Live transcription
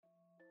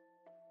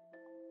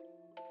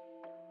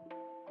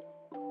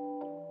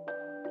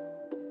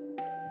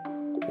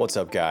What's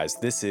up, guys?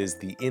 This is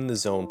the In the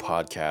Zone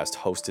podcast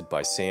hosted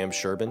by Sam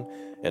Sherbin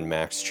and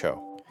Max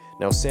Cho.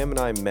 Now, Sam and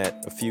I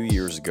met a few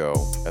years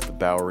ago at the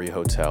Bowery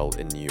Hotel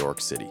in New York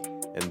City,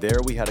 and there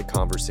we had a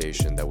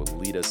conversation that would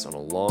lead us on a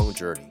long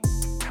journey.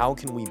 How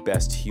can we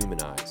best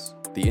humanize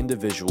the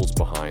individuals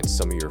behind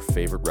some of your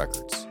favorite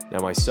records? Now,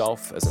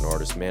 myself as an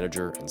artist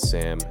manager and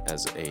Sam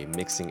as a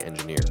mixing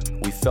engineer,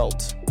 we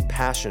felt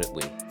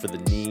passionately for the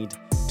need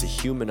to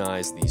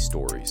humanize these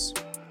stories.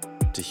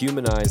 To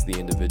humanize the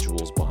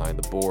individuals behind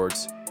the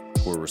boards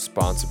who are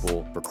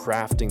responsible for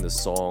crafting the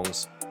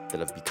songs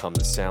that have become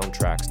the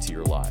soundtracks to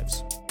your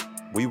lives.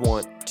 We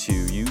want to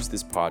use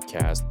this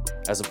podcast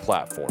as a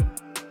platform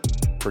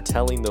for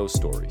telling those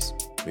stories.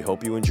 We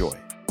hope you enjoy.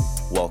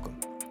 Welcome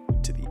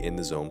to the In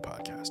the Zone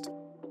podcast.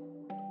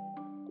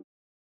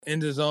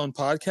 In the Zone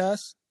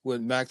podcast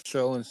with Max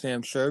Cho and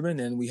Sam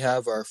Sherbin, and we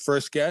have our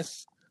first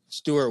guest,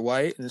 Stuart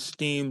White, an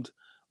esteemed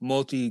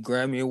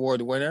multi-Grammy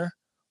Award winner.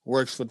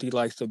 Works with the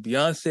likes of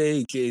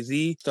Beyonce,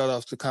 Jay-Z. Start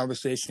off the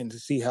conversation to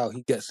see how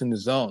he gets in the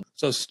zone.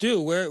 So,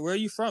 Stu, where are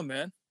you from,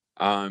 man?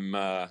 I'm,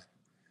 well,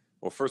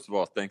 first of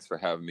all, thanks for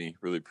having me.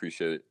 Really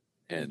appreciate it.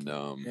 And,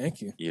 Thank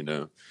you.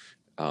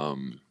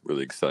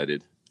 Really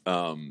excited.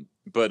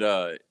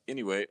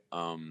 Anyway,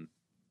 I'm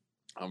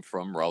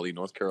from Raleigh,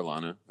 North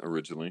Carolina,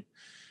 originally.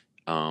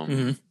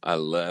 I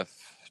left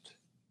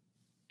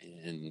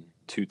in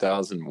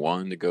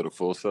 2001 to go to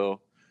Full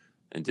Sail.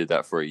 And did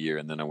that for a year,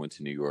 and then I went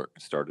to New York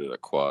and started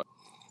at Quad.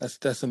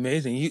 That's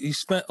amazing. You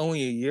spent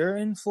only a year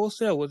in Full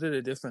Sail. Was it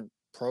a different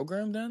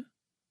program then?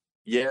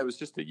 Yeah, it was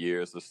just a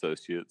year as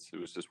associates. It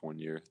was just 1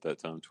 year at that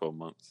time, 12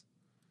 months.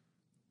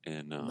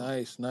 And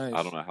Nice. I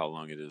don't know how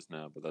long it is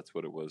now, but that's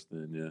what it was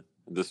then. Yeah,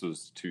 and this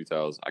was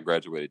 2000. I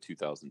graduated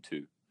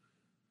 2002,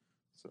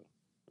 so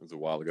it was a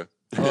while ago.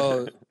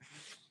 Oh,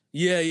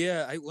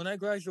 yeah. When I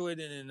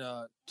graduated in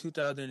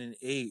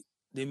 2008,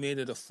 they made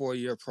it a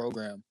 4-year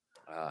program.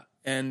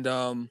 And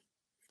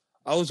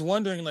I was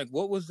wondering, like,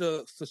 what was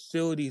the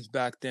facilities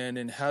back then,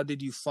 and how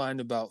did you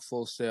find about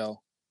Full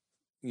Sail,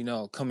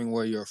 coming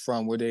where you're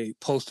from? Were they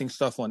posting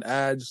stuff on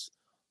ads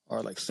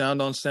or, like,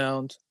 Sound on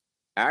Sound?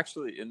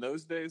 Actually, in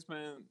those days,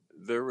 man,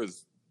 there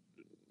was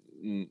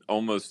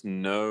almost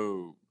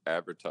no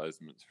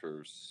advertisements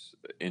for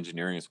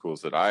engineering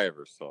schools that I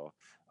ever saw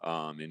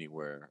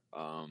anywhere.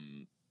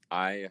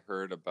 I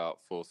heard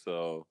about Full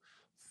Sail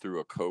through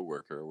a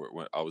coworker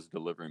when I was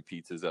delivering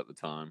pizzas at the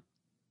time.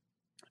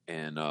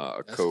 And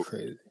a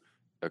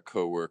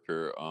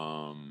coworker,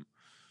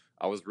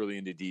 I was really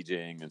into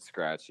DJing and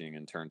scratching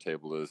and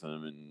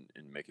turntablism and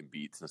making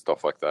beats and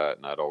stuff like that.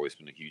 And I'd always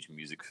been a huge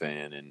music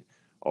fan, and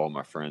all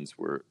my friends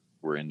were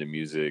into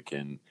music.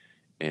 And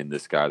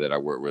this guy that I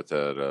worked with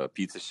at a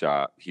pizza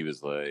shop, he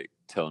was like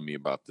telling me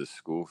about this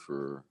school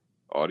for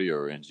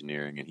audio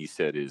engineering. And he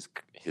said his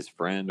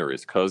friend or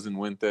his cousin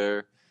went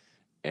there,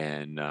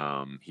 and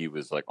he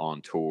was like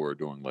on tour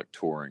doing like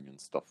touring and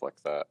stuff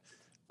like that.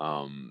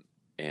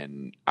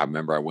 And I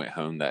remember I went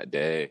home that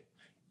day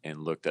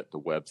and looked at the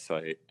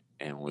website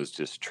and was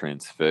just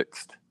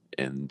transfixed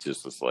and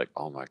just was like,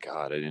 oh my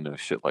God, I didn't know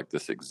shit like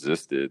this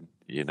existed.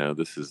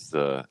 This is,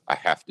 I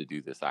have to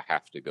do this. I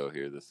have to go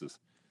here. This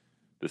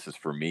is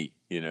for me,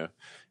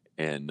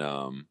 And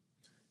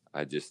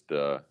I just,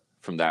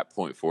 from that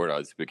point forward, I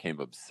just became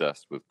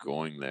obsessed with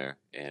going there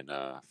and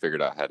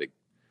figured out how to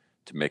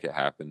make it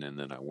happen. And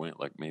then I went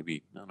like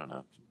maybe, I don't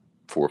know,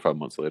 4 or 5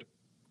 months later.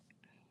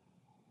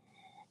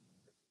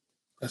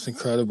 That's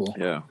incredible.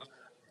 Yeah.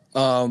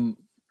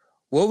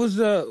 What was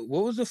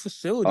the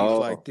facilities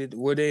like?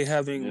 Were they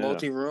having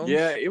multi rooms?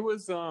 Yeah, it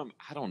was. I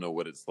don't know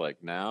what it's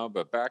like now,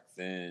 but back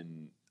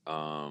then,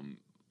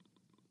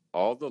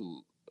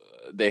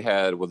 they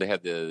had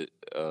the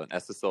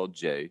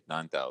SSL-J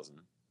 9000,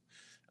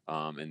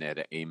 and they had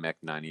an AMEC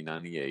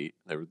 9098.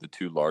 They were the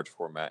two large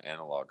format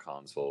analog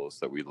consoles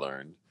that we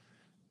learned.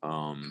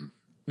 And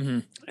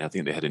I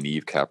think they had an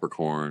Eve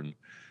Capricorn.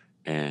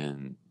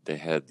 And they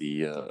had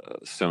the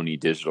Sony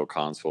digital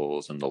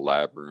consoles in the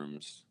lab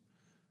rooms.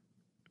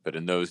 But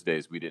in those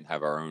days, we didn't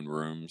have our own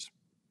rooms.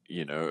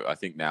 I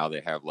think now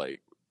they have,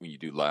 like, when you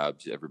do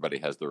labs, everybody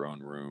has their own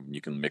room. You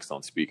can mix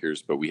on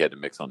speakers, but we had to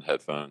mix on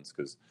headphones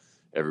because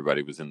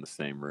everybody was in the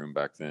same room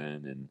back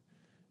then.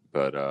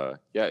 But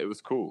it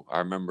was cool. I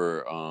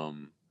remember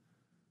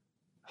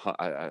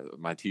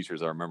my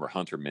teachers. I remember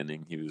Hunter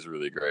Minning. He was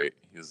really great.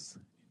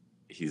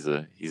 He's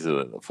a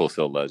Full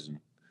Sail legend.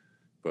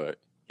 But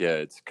yeah,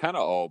 it's kind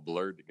of all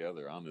blurred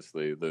together,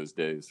 honestly, those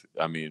days.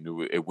 I mean,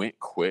 it went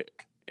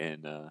quick,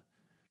 and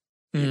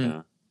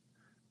it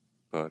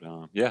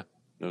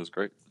was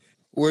great.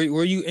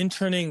 Were you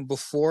interning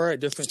before at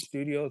different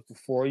studios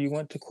before you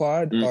went to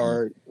Quad,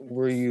 or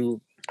were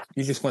you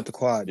just went to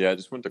Quad? Yeah, I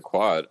just went to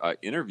Quad. I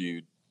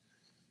interviewed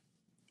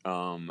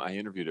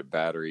at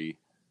Battery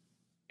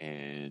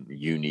and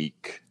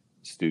Unique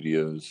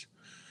Studios,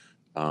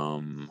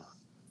 and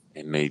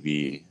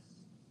maybe.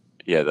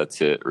 Yeah, that's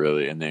it,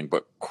 really. And then,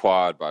 but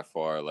Quad by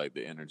far, like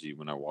the energy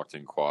when I walked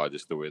in Quad,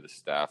 just the way the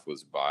staff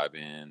was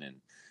vibing,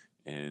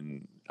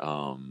 and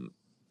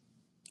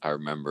I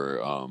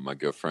remember my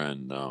good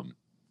friend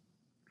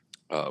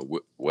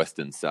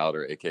Weston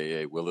Souter,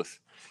 aka Willis.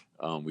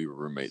 We were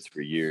roommates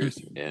for years,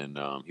 and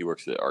he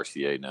works at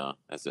RCA now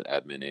as an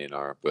admin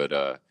A&R. But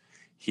I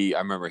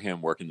remember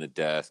him working the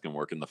desk and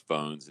working the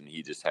phones, and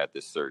he just had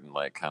this certain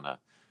like kind of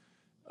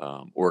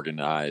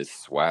organized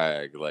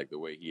swag, like the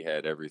way he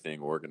had everything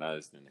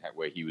organized and the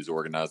way he was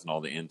organizing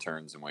all the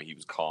interns and way he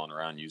was calling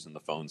around using the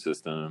phone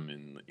system,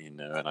 and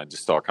and I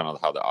just saw kind of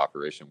how the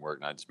operation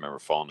worked, and I just remember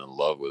falling in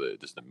love with it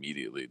just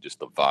immediately, just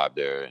the vibe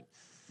there,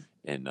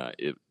 and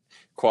it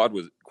Quad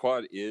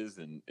is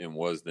and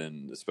was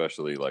then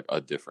especially like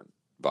a different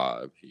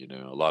vibe.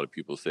 A lot of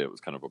people say it was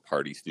kind of a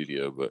party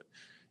studio, but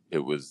it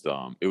was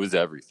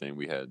everything.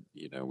 We had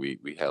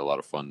we had a lot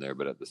of fun there,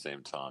 but at the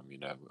same time,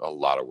 a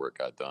lot of work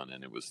got done,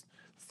 and it was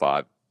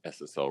 5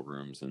 SSL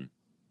rooms,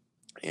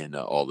 and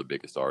all the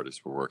biggest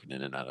artists were working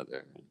in and out of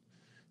there. And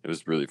it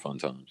was really fun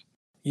times.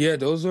 Yeah,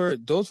 those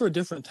were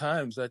different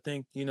times. I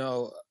think it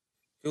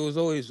was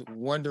always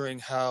wondering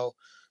how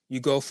you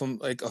go from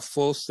like a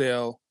Full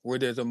Sail where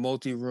there's a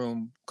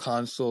multi-room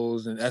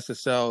consoles and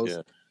SSLs,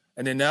 Yeah.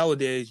 and then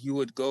nowadays you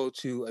would go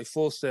to a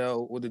Full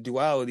Sail with a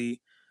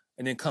Duality,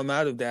 and then come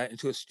out of that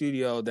into a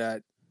studio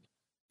that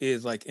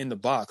is like in the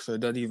box or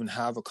doesn't even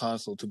have a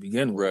console to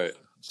begin with. Right.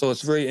 So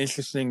it's very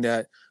interesting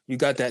that you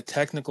got that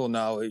technical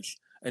knowledge,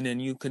 and then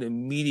you could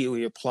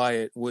immediately apply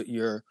it with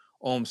your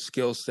own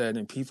skill set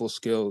and people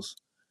skills,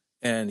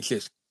 and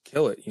just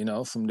kill it,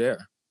 from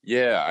there.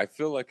 Yeah, I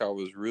feel like I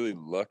was really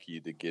lucky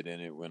to get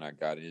in it when I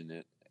got in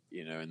it,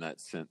 in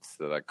that sense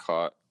that I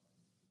caught,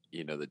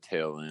 the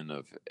tail end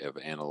of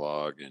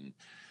analog. And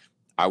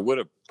I would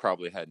have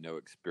probably had no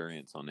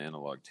experience on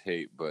analog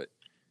tape, but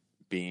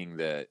being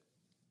that,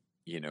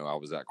 I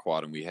was at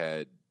Quad and we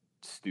had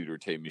Studer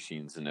tape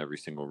machines in every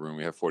single room.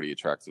 We had 48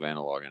 tracks of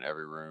analog in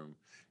every room,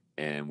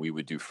 and we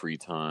would do free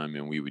time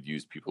and we would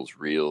use people's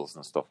reels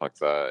and stuff like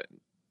that.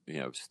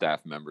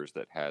 Staff members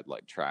that had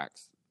like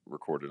tracks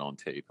recorded on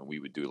tape, and we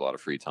would do a lot of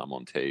free time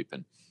on tape,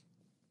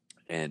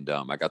 and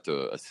I got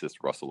to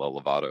assist Russell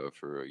Elevato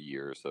for a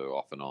year or so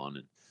off and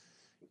on,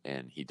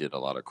 and he did a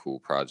lot of cool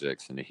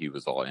projects, and he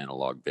was all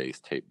analog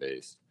based, tape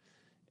based,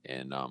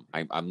 and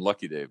I'm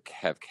lucky to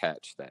have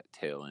catch that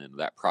tail end,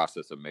 that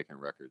process of making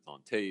records on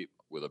tape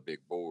with a big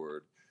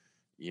board,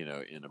 in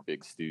a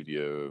big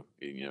studio,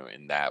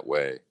 in that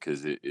way,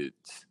 because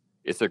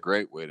it's a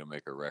great way to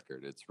make a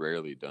record. It's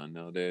rarely done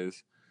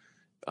nowadays.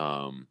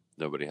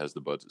 Nobody has the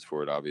budgets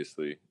for it,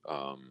 obviously.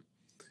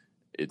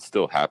 It's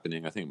still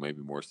happening. I think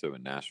maybe more so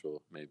in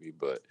Nashville, maybe.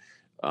 But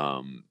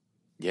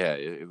yeah,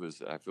 it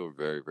was. I feel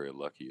very, very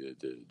lucky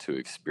to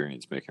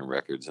experience making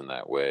records in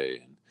that way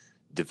and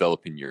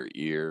developing your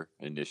ear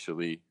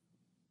initially.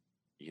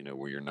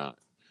 Where you're not.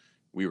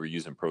 We were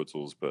using Pro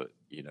Tools, but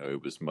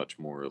it was much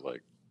more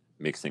like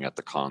mixing at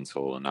the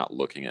console and not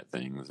looking at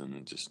things,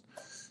 and just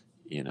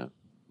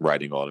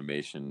writing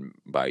automation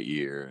by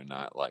ear and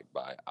not like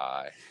by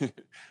eye.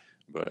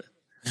 But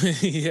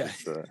yeah,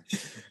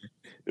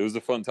 it was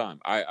a fun time.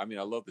 I mean,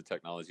 I love the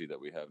technology that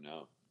we have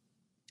now.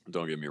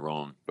 Don't get me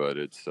wrong, but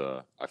it's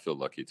I feel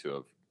lucky to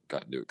have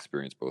gotten to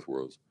experience both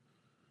worlds.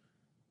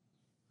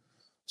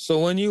 So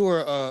when you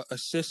were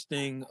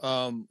assisting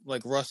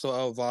like Russell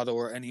Elevato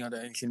or any other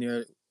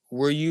engineer,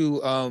 were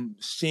you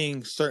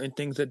seeing certain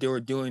things that they were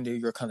doing that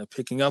you're kind of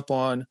picking up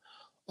on,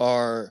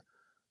 or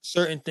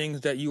certain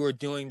things that you were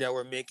doing that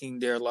were making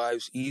their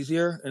lives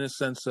easier, in a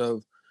sense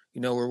of,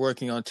 we're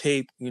working on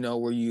tape,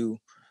 were you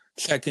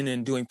checking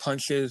and doing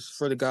punches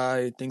for the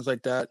guy, things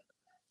like that,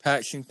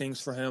 patching things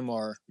for him?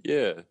 Or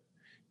yeah,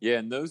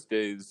 in those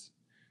days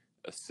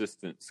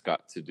assistants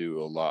got to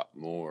do a lot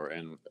more,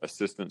 and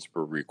assistants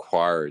were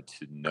required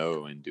to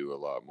know and do a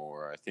lot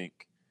more. I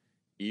think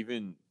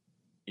even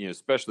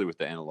especially with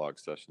the analog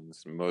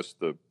sessions, most of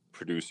the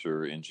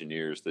producer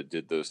engineers that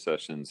did those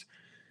sessions,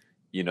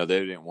 they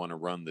didn't want to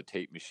run the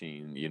tape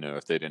machine,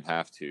 if they didn't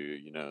have to,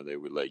 they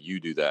would let you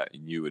do that,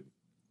 and you would,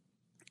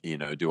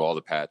 do all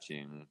the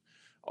patching,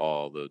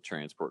 all the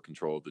transport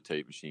control of the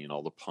tape machine,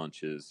 all the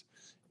punches,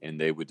 and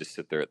they would just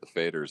sit there at the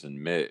faders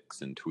and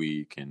mix and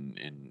tweak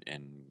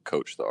and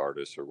coach the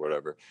artist or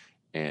whatever.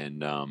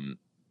 And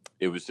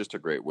it was just a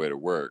great way to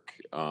work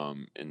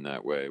in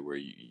that way, where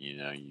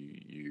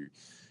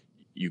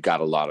you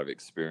got a lot of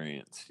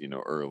experience,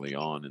 early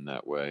on in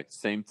that way.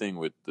 Same thing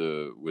with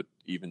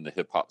even the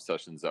hip hop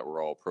sessions that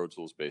were all Pro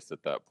Tools based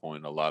at that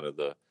point. A lot of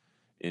the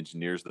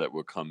engineers that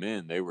would come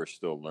in, they were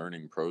still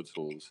learning Pro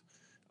Tools.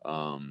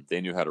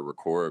 They knew how to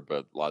record,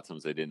 but a lot of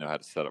times they didn't know how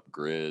to set up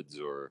grids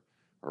or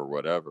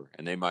whatever.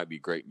 And they might be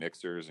great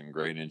mixers and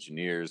great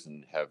engineers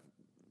and have,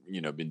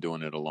 been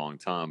doing it a long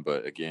time.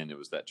 But again, it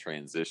was that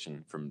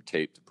transition from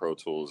tape to Pro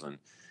Tools,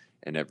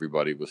 and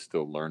everybody was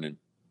still learning.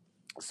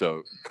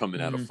 So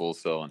coming out of Full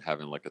Sail and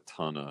having like a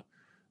ton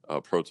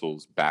of Pro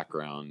Tools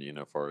background,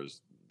 as far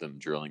as them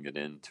drilling it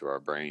into our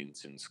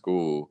brains in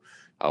school,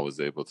 I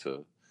was able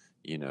to,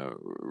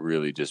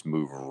 really just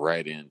move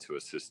right into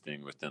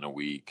assisting within a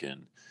week,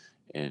 and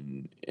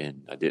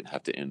I didn't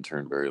have to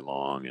intern very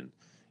long,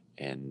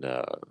 and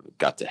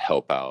got to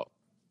help out,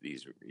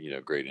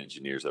 great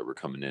engineers that were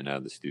coming in out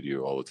of the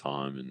studio all the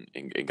time,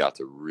 and got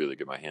to really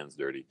get my hands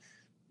dirty.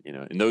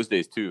 In those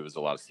days too, it was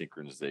a lot of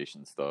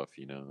synchronization stuff.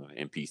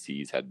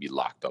 MPCs had to be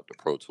locked up to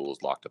Pro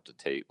Tools, locked up to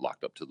tape,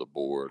 locked up to the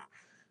board.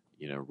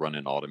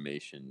 Running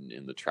automation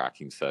in the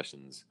tracking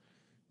sessions,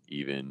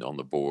 even on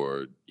the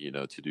board,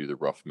 to do the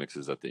rough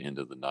mixes at the end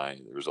of the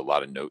night. There was a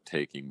lot of note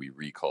taking. We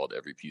recalled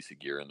every piece of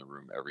gear in the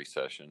room, every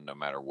session, no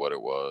matter what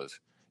it was.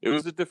 It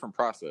was a different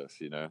process.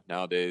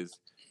 Nowadays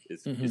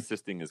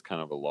assisting is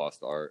kind of a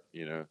lost art.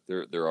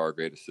 There are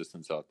great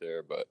assistants out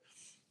there, but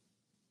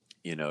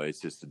it's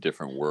just a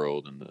different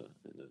world and a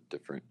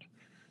different,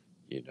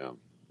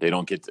 they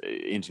don't get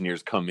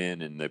engineers come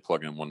in and they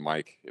plug in one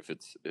mic if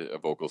it's a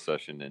vocal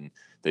session, and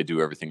they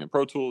do everything in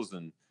Pro Tools,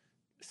 and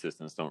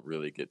assistants don't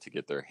really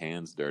get their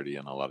hands dirty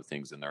on a lot of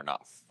things, and they're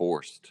not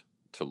forced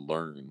to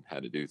learn how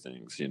to do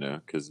things,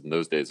 because in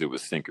those days it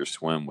was sink or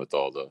swim with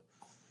all the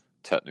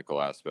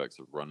technical aspects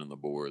of running the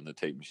board and the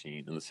tape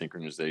machine and the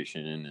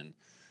synchronization and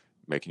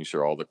making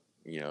sure all the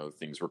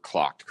things were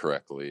clocked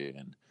correctly,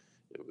 and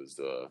it was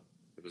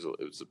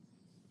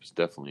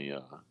definitely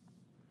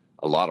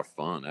a lot of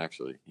fun,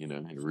 actually.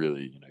 It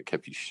really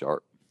kept you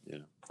sharp. I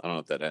don't know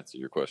if that answers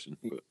your question,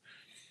 but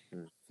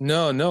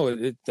No,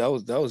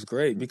 that was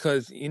great,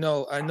 because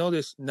I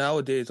notice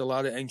nowadays a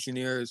lot of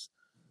engineers,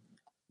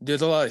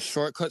 there's a lot of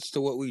shortcuts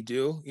to what we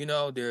do.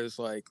 There's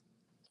like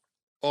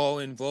all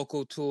in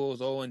vocal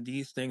tools, all in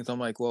these things. I'm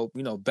like, well,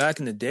 back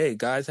in the day,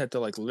 guys had to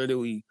like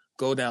literally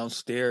go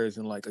downstairs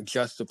and like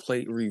adjust the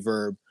plate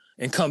reverb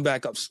and come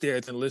back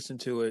upstairs and listen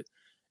to it,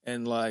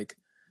 and like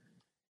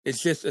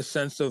it's just a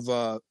sense of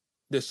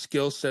the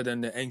skill set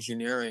and the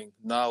engineering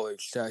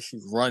knowledge to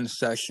actually run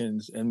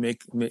sessions and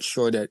make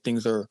sure that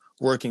things are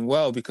working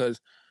well, because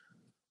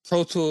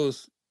Pro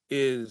Tools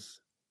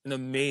is an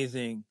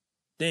amazing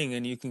thing,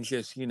 and you can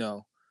just,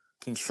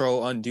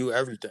 control, undo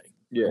everything.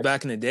 Yeah. But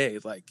back in the day,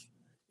 like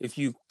if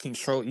you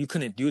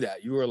couldn't do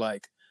that.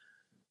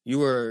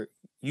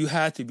 You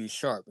had to be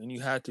sharp, and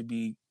you had to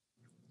be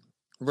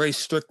very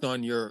strict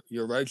on your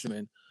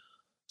regimen.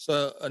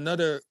 So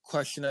another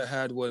question I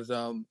had was,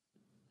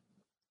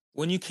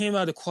 when you came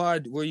out of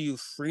Quad, were you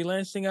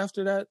freelancing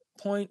after that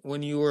point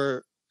when you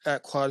were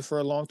at Quad for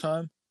a long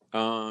time?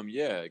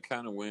 Yeah, it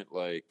kind of went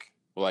like,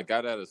 well, I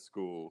got out of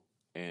school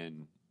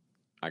and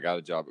I got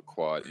a job at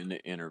Quad. In the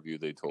interview,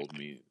 they told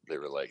me, they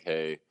were like,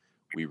 hey,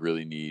 we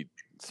really need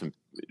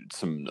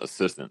some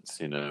assistants.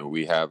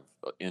 We have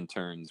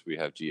interns, we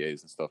have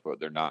GAs and stuff, but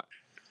they're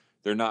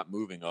not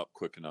moving up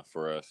quick enough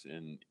for us.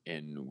 And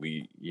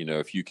we,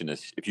 if you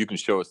can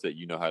show us that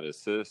you know how to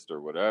assist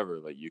or whatever,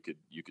 like you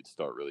could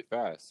start really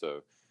fast.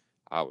 So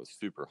I was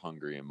super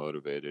hungry and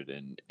motivated,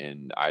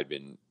 and I'd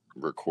been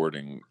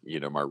recording,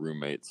 my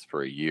roommates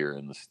for a year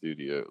in the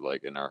studio,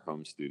 like in our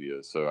home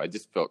studio. So I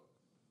just felt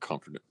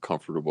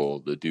comfortable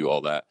to do all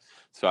that.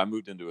 So I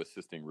moved into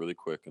assisting really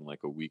quick in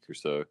like a week or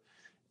so.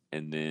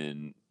 And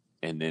then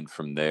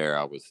from there,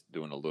 I was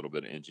doing a little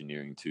bit of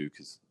engineering too,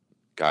 because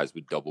guys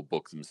would double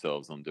book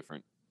themselves on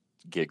different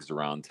gigs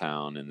around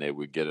town, and they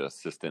would get an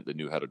assistant that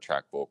knew how to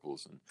track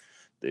vocals, and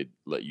they'd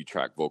let you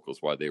track vocals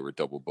while they were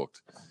double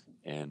booked.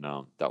 And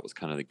that was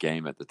kind of the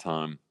game at the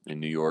time in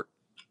New York.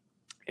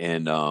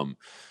 And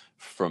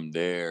from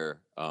there,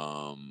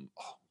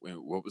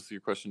 what was your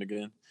question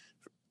again?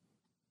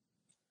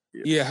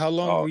 Yeah, how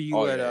long were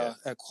you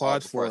at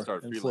Quad before for? I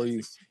started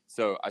freelancing?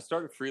 So I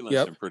started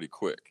freelancing pretty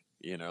quick.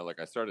 Like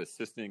I started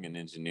assisting and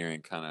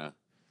engineering kind of,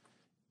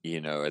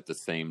 at the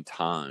same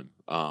time,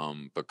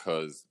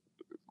 because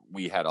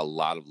we had a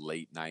lot of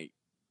late night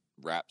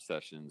rap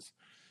sessions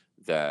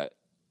that,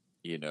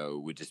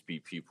 would just be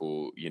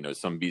people,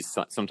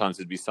 sometimes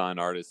it'd be signed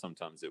artists,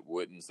 sometimes it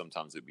wouldn't,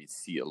 sometimes it'd be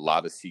a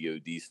lot of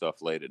COD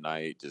stuff late at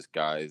night, just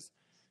guys,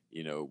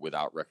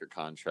 without record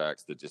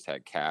contracts that just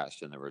had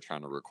cash and they were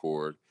trying to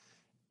record.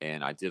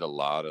 And I did a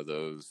lot of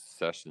those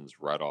sessions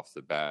right off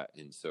the bat.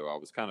 And so I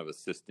was kind of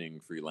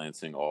assisting,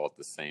 freelancing all at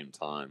the same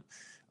time.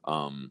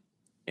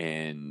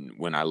 And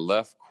when I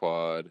left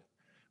Quad,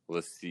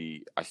 let's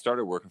see, I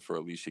started working for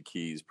Alicia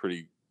Keys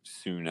pretty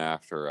soon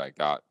after I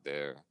got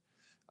there.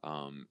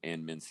 And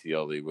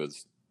Mincielli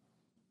was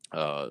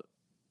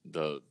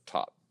the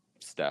top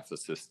staff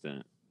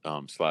assistant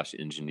 /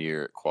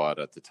 engineer at Quad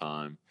at the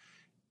time.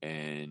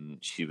 And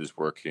she was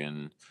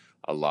working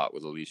a lot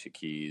with Alicia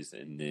Keys.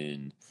 And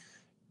then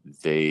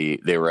they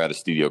were at a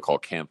studio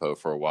called Campo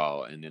for a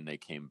while, and then they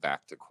came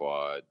back to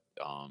Quad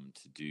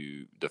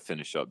to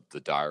finish up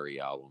the Diary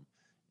album.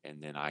 And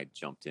then I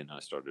jumped in. I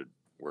started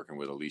working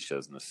with Alicia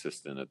as an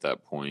assistant at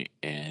that point,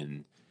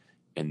 and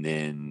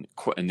then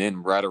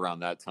right around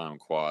that time,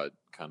 Quad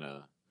kind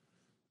of,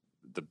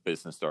 the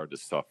business started to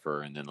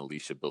suffer, and then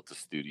Alicia built the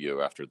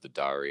studio after the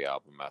Diary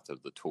album, after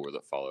the tour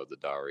that followed the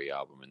Diary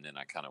album, and then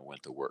I kind of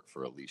went to work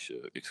for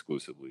Alicia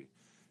exclusively.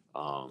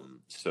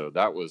 So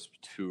that was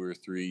 2 or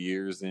 3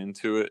 years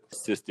into it,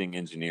 assisting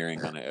engineering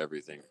kind of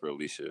everything for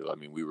Alicia. I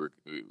mean, we would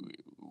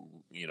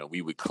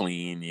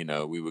clean,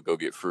 we would go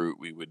get fruit.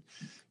 We would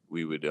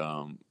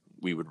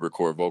we would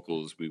record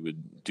vocals. We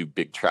would do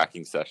big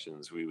tracking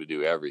sessions. We would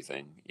do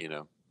everything, you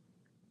know.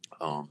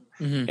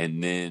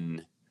 And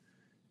then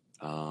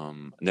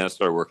I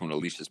started working with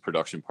Alicia's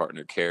production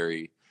partner,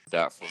 Carrie,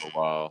 that for a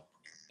while.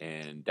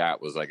 And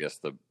that was, I guess,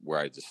 where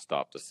I just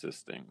stopped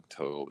assisting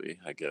totally,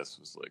 I guess,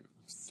 was like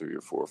 3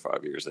 or 4 or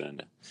 5 years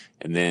in.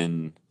 And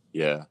then,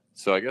 yeah.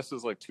 So I guess it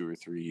was like 2 or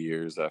 3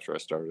 years after I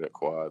started at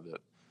Quad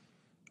that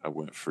I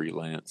went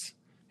freelance.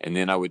 And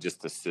then I would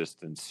just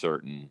assist in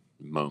certain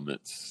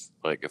moments.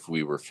 Like if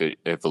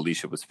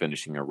Alicia was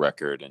finishing a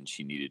record and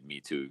she needed me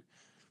to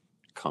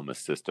come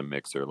assist a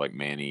mixer like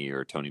Manny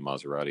or Tony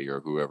Maserati or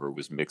whoever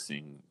was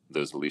mixing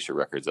those Alicia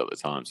records at the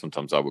time,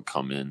 sometimes I would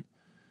come in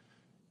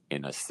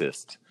and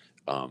assist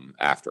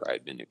after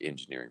I'd been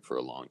engineering for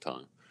a long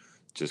time,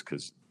 just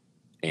because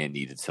Ann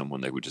needed someone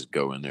that would just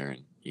go in there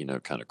and, you know,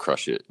 kind of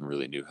crush it and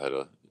really knew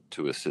how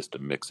to assist a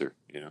mixer,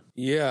 you know?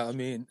 Yeah, I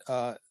mean,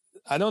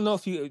 I don't know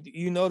if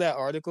you know that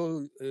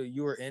article,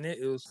 you were in it.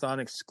 It was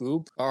Sonic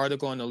Scoop,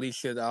 article on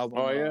Alicia's album,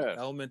 oh, yeah.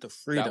 Element of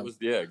Freedom. That was,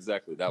 yeah,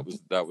 exactly. That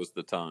was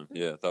the time.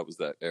 Yeah, that was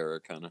that era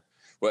kind of.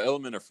 Well,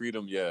 Element of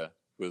Freedom, yeah,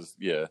 was,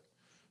 yeah,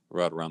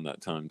 right around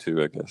that time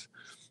too, I guess.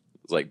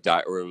 It was like,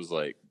 it was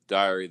like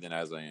Diary, then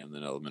As I Am,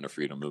 then Element of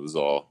Freedom. It was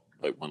all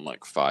like one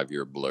like 5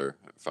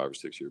 or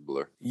 6 year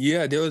blur.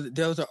 Yeah, there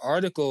was an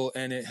article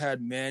and it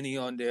had Manny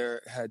on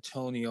there, had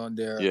Tony on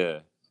there. Yeah.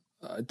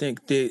 I think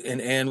and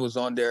Ann was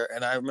on there,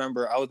 and I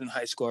remember I was in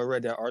high school. I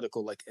read that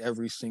article like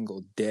every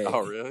single day.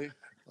 Oh, really?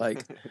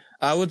 Like,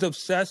 I was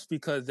obsessed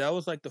because that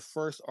was like the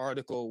first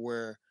article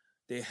where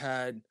they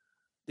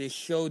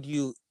showed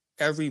you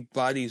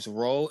everybody's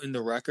role in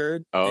the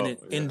record, and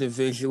it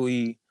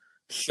individually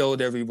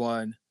showed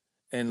everyone,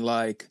 and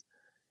like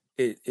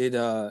I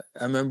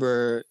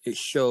remember it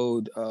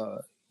showed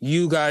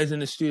you guys in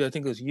the studio. I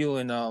think it was you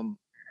and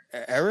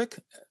Eric.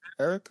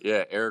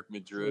 Yeah, Eric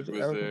Madrid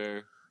was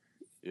there.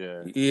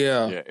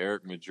 Yeah,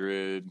 Eric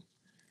Madrid,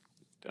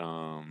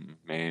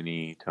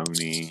 Manny,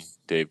 Tony,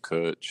 Dave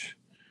Kutch,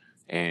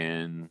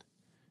 and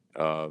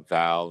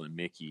Val and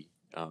Mickey.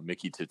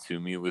 Mickey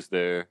Tatsumi was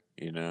there,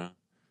 you know,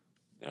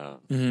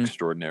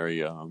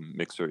 extraordinary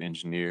mixer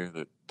engineer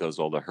that does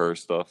all the her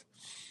stuff.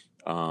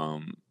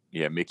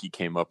 Yeah, Mickey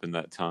came up in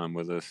that time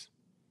with us.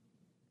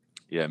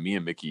 Yeah, me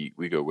and Mickey,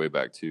 we go way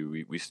back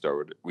too. We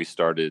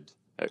started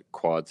at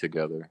Quad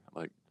together.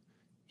 Like,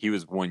 he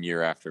was 1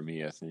 year after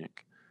me, I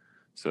think.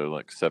 So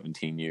like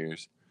 17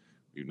 years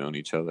we've known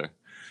each other.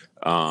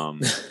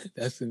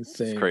 That's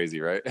insane. It's crazy,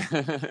 right?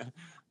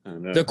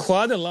 The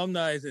Quad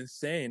alumni is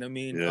insane. I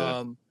mean,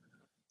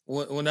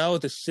 when I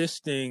was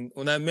assisting,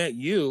 when I met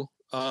you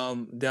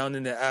down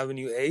in the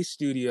Avenue A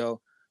studio,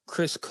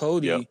 Chris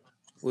Cody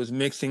was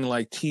mixing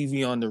like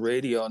TV on the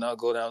radio, and I'll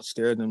go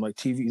downstairs and like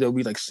TV, they'll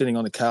be like sitting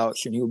on the couch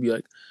and he'll be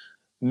like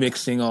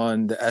mixing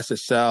on the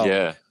SSL.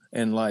 Yeah.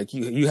 And like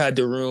you had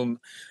the room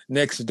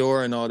next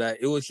door and all that.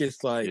 It was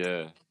just like,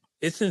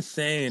 it's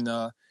insane.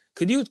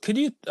 Could you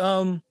do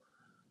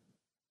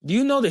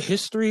you know the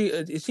history?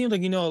 It seems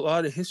like you know a lot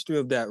of the history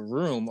of that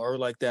room or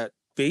like that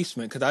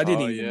basement, because I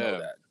didn't even know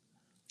that.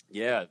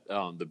 Yeah,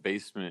 the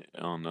basement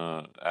on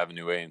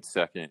Avenue A and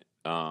 2nd.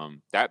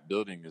 That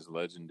building is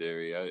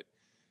legendary.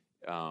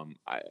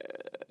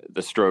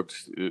 The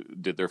Strokes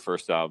did their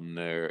first album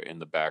there in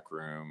the back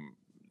room.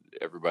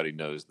 Everybody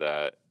knows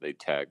that. They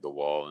tagged the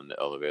wall in the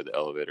elevator. The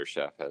elevator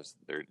shaft has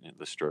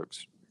the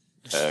Strokes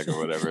tag or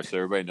whatever. So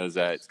everybody knows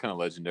that. It's kind of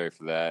legendary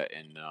for that.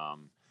 And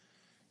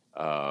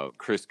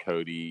Chris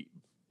Cody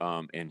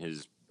and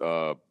his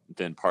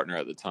then partner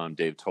at the time,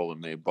 Dave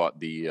Tolomei, bought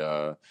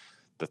the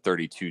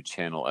 32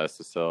 channel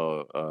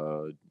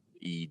SSL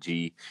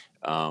EG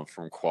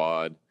from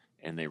Quad,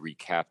 and they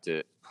recapped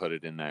it, put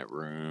it in that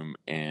room,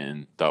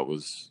 and that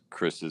was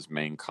Chris's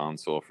main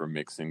console for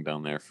mixing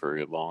down there for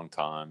a long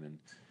time. And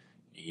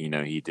you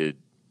know, he did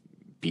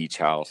Beach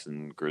House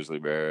and Grizzly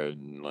Bear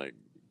and like,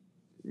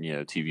 you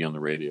know, TV on the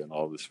radio and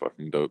all this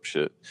fucking dope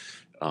shit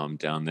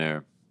down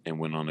there, and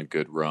went on a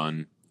good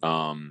run.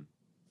 And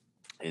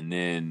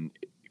then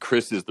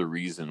Chris is the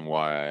reason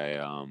why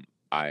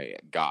I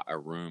got a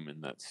room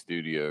in that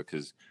studio,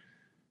 because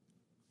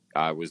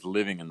I was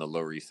living in the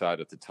Lower East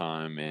Side at the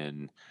time,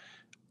 and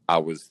I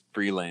was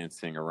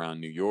freelancing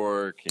around New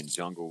York, and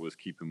Jungle was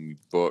keeping me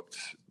booked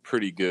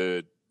pretty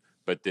good.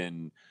 But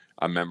then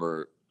I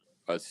remember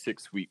a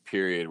 6-week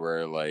period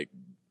where like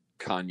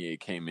Kanye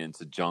came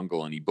into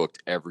Jungle and he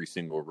booked every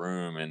single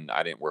room, and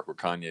I didn't work with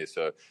Kanye,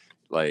 so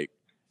like,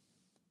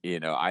 you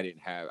know, I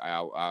didn't have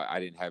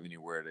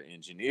anywhere to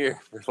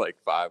engineer for like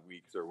 5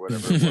 weeks or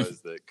whatever it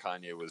was that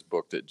Kanye was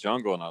booked at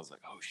Jungle. And I was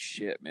like, oh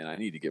shit, man, I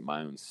need to get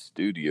my own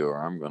studio or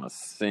I'm gonna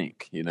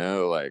sink, you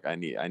know, like I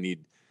need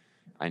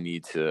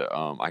to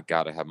I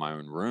gotta have my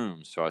own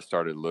room. So I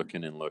started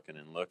looking,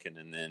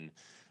 and then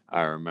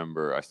I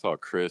remember I saw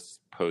Chris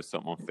post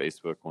something on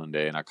Facebook one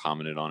day, and I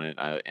commented on it,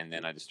 and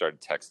then I just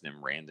started texting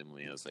him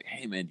randomly. I was like,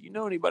 hey man, do you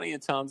know anybody in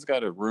town that's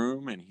got a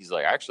room? And he's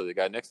like, actually the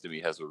guy next to me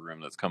has a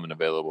room that's coming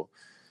available.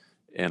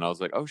 And I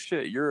was like, oh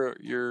shit,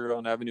 you're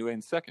on Avenue A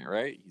and 2nd,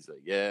 right? He's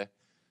like, yeah.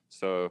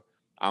 So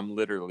I'm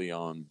literally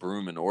on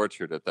Broome and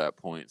Orchard at that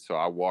point. So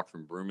I walked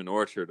from Broome and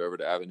Orchard over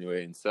to Avenue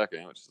A and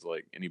Second, which is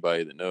like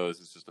anybody that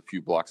knows, it's just a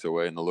few blocks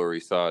away in the Lower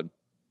East Side.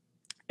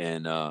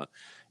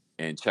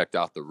 And checked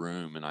out the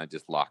room, and I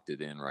just locked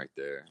it in right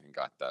there and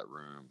got that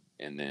room,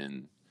 and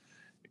then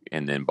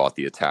bought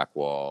the attack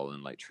wall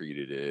and like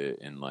treated it,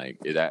 and like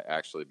it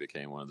actually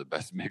became one of the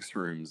best mix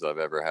rooms I've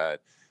ever had.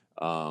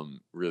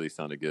 Really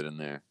sounded good in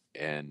there,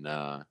 and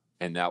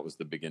that was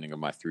the beginning of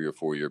my 3 or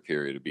 4 year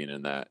period of being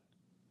in that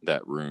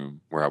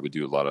room where I would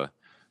do a lot of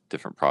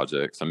different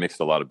projects. I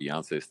mixed a lot of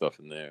Beyonce stuff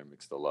in there,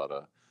 mixed a lot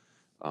of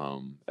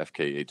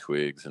FKA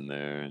Twigs in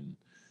there, and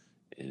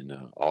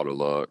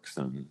Autolux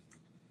and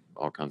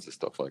all kinds of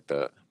stuff like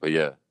that. But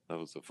yeah, that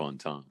was a fun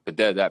time. But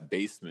that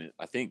basement,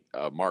 I think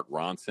Mark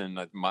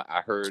Ronson,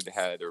 I heard,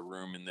 had a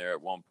room in there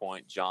at one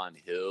point. John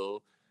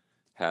Hill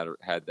had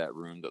that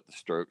room that the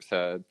Strokes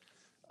had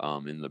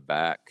in the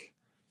back.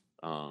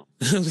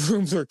 Those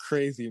rooms are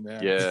crazy,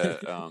 man. Yeah,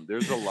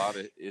 there's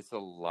it's a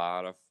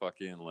lot of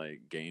fucking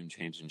like game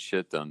changing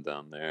shit done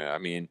down there. I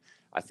mean,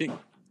 I think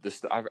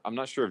I'm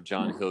not sure if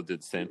John Hill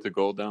did Santa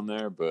Gold down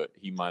there, but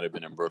he might have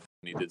been in Brooklyn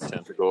when he did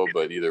Santa Gold.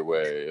 But either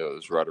way, it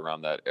was right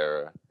around that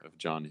era of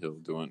John Hill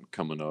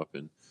coming up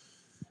and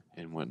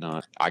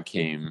whatnot. I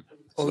came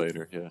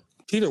later, yeah.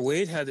 Peter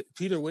Wade had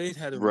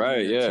a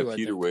right, yeah. too,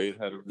 Peter Wade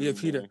had a room. Yeah,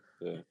 Peter.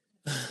 There.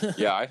 Yeah,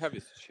 yeah. I have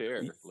his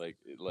chair. Like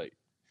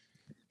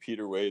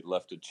Peter Wade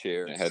left a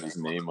chair and it had his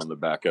name on the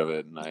back of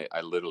it, and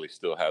I literally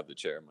still have the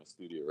chair in my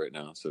studio right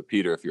now. So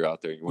Peter, if you're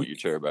out there and you want your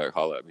chair back,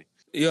 holla at me.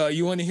 Yeah,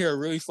 you want to hear a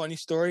really funny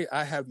story?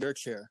 I have your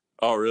chair.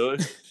 Oh, really?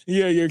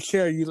 Yeah, your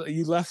chair.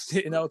 You left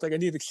it, and I was like, I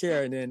need a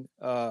chair, and then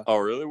oh,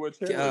 really? What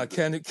chair?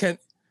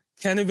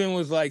 Canavan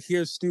was like,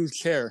 here's Stu's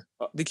chair.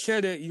 The chair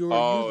that you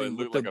were using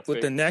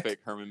with the neck. Fake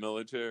Herman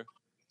Miller chair?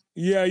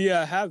 Yeah,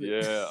 I have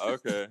it. Yeah,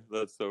 okay.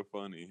 That's so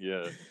funny.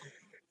 Yeah.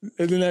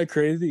 Isn't that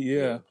crazy?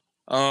 Yeah.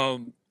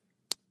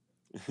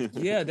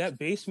 Yeah, that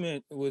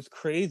basement was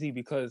crazy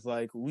because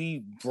like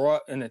we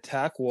brought an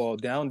attack wall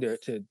down there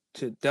to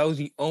that was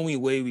the only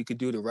way we could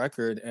do the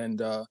record. And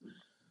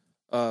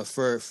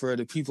for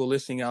the people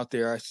listening out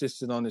there, I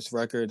assisted on this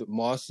record,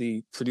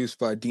 Mossy, produced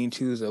by Dean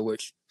Tusa,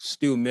 which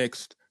Stu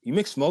mixed. You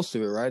mixed most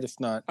of it, right? If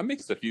not, I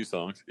mixed a few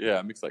songs. Yeah,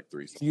 I mixed like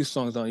 3 songs. Few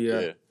songs on,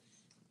 yeah.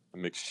 I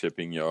mixed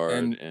Shipping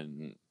Yard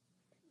and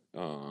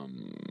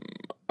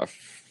I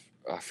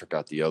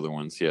forgot the other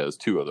ones. Yeah, there's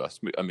 2 others.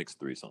 I mixed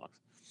 3 songs.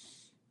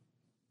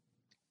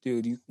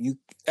 Dude, you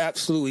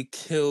absolutely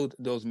killed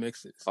those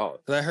mixes. Oh,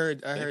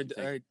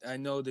 I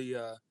know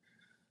the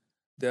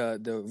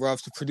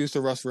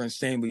producer Russ were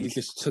insane, but you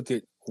just took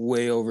it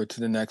way over to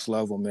the next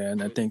level,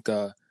 man. I think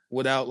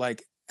without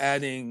like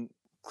adding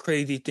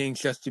crazy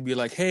things just to be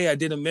like, hey, I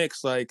did a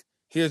mix. Like,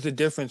 here's the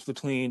difference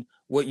between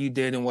what you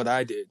did and what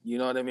I did. You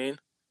know what I mean?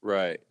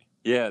 Right.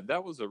 Yeah,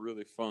 that was a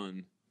really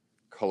fun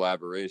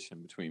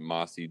collaboration between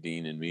Mossy,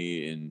 Dean, and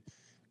me. And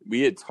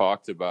we had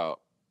talked about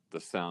the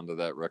sound of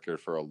that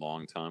record for a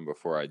long time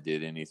before I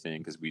did anything,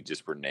 because we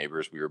just were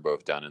neighbors. We were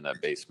both down in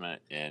that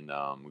basement, and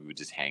we would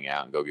just hang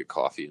out and go get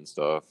coffee and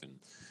stuff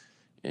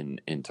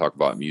and talk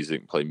about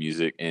music and play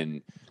music.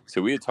 And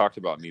so we had talked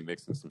about me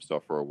mixing some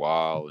stuff for a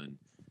while, and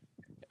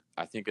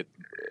I think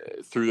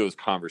through those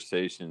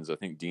conversations, I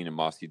think Dean and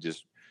Mossy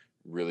just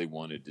really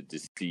wanted to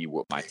just see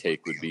what my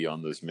take would be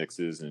on those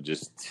mixes, and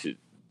just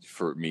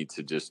for me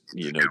to just,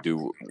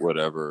 do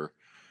whatever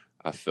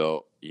I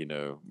felt,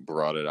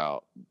 brought it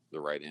out the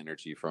right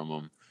energy from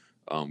them.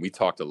 We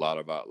talked a lot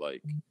about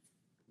like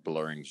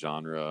blurring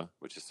genre,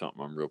 which is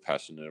something I'm real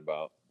passionate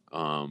about.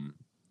 In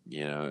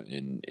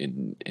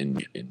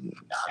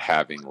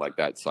having like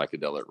that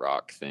psychedelic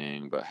rock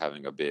thing, but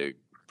having a big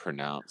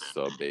pronounced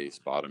sub bass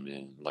bottom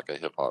end, like a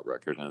hip hop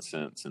record in a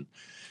sense, and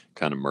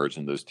kind of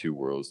merging those 2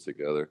 worlds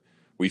together.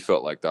 We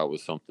felt like that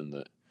was something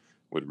that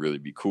would really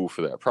be cool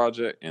for that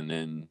project. And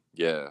then,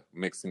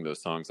 mixing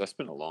those songs, I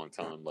spent a long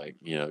time, like,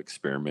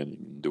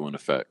 experimenting and doing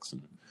effects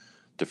and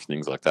different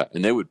things like that.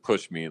 And they would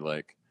push me,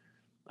 like,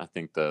 I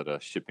think that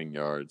Shipping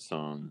Yard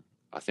song,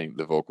 I think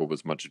the vocal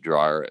was much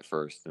drier at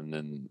first. And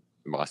then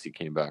Mossy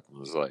came back and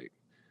was like,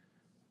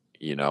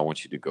 I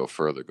want you to go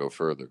further, go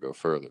further, go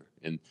further.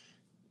 And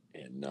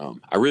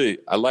I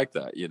like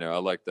that, I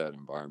like that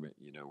environment,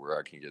 where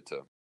I can get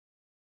to,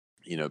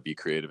 be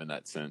creative in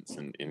that sense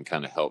and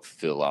kind of help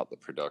fill out the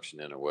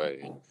production in a way.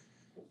 And,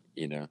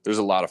 there's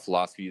a lot of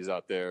philosophies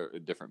out there,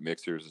 different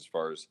mixers, as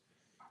far as,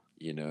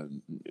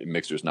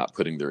 mixers not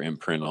putting their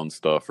imprint on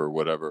stuff or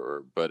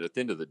whatever. But at the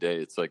end of the day,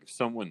 it's like, if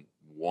someone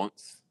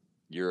wants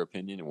your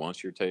opinion,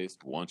 wants your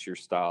taste, wants your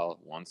style,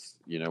 wants,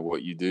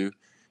 what you do,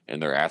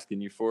 and they're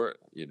asking you for it,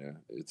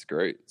 it's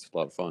great. It's a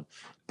lot of fun.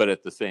 But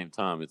at the same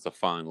time, it's a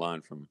fine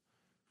line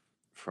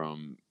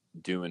from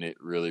doing it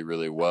really,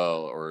 really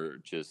well, or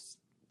just,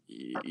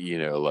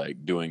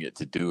 like doing it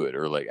to do it,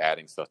 or like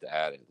adding stuff to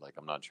add it. Like,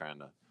 I'm not trying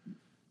to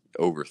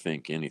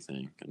overthink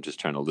anything. I'm just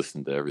trying to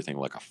listen to everything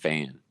like a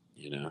fan,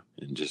 and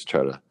just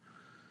try to,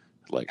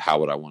 like, how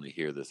would I want to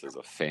hear this as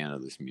a fan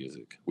of this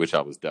music, which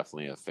I was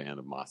definitely a fan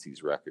of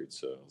Mossy's record.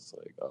 So I was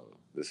like, oh,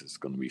 this is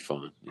going to be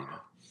fun,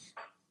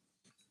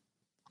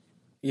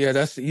 Yeah,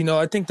 that's,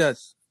 I think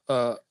that's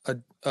a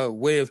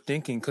way of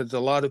thinking, because a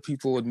lot of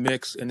people would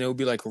mix and it would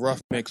be like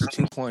rough mix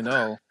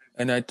 2.0.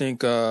 And I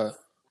think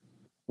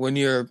when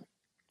you're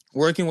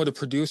working with a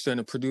producer and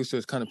the producer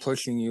is kind of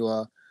pushing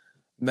you,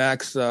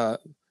 Max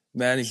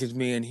manages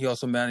me, and he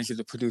also manages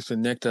the producer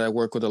Nick that I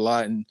work with a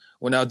lot. And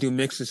when I'll do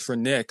mixes for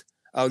Nick,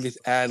 I'll just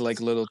add like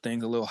little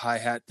things, little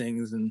hi-hat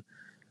things, and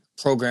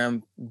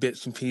program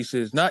bits and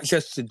pieces, not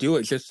just to do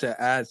it, just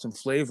to add some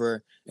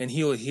flavor. And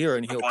he'll hear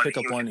and he'll pick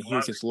up on it.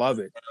 He'll just love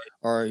it,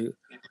 or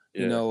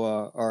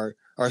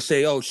or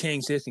say, "Oh,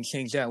 change this and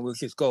change that." And we'll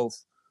just go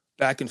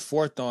back and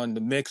forth on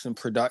the mix and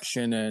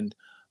production. And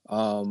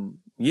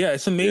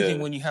it's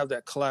amazing when you have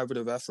that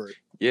collaborative effort.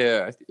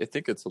 Yeah, I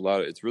think it's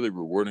it's really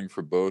rewarding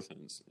for both,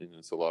 and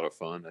it's a lot of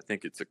fun. I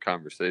think it's a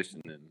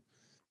conversation and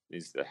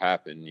needs to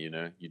happen. You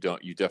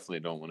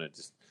definitely don't want to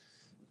just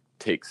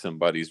take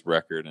somebody's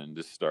record and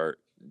just start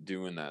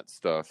doing that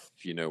stuff,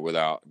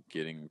 without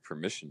getting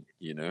permission,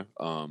 and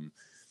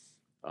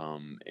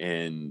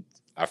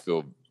I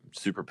feel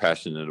super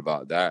passionate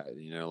about that.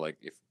 Like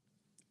if,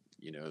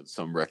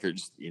 some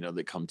records,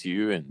 they come to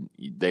you and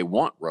they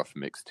want Rough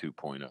Mix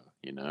 2.0,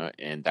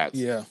 and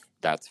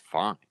that's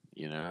fine,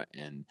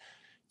 and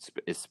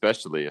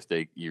especially if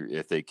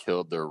they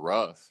killed their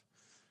rough,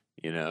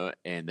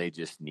 and they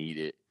just need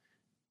it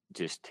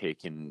just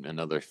taking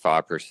another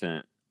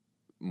 5%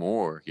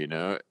 more,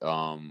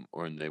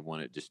 or they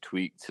want it just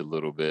tweaked a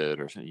little bit,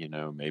 or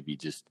maybe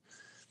just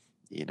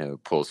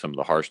pull some of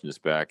the harshness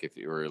back, if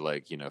you were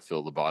like,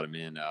 fill the bottom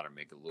end out or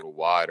make it a little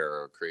wider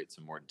or create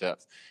some more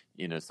depth.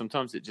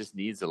 Sometimes it just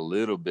needs a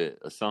little bit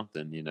of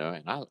something,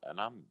 and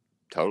I'm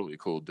totally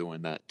cool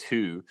doing that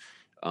too.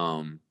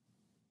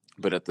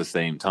 But at the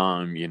same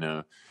time,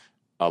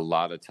 a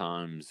lot of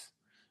times,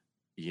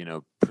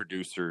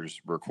 producers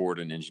record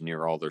and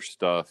engineer all their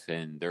stuff,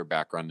 and their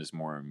background is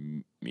more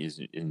in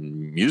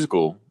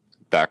musical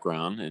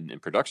background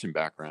and production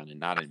background, and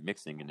not in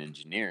mixing and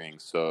engineering.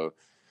 So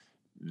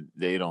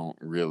they don't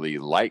really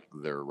like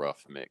their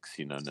rough mix,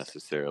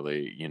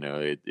 necessarily.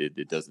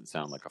 It doesn't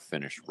sound like a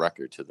finished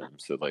record to them.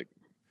 So like,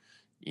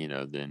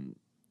 then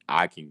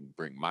I can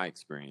bring my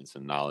experience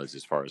and knowledge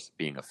as far as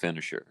being a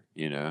finisher,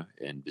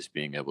 and just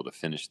being able to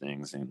finish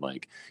things and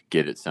like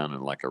get it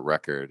sounding like a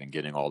record, and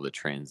getting all the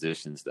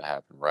transitions to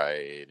happen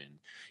right, and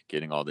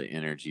getting all the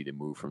energy to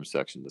move from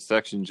section to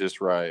section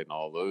just right, and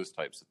all those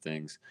types of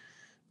things,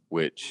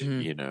 which,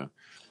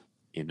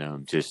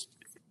 just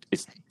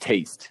it's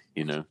taste,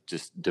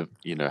 just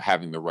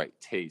having the right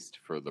taste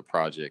for the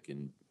project,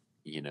 and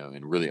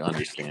and really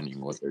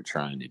understanding what they're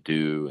trying to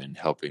do and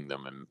helping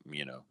them, and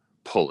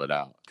pull it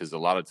out. Because a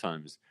lot of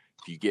times,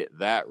 if you get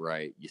that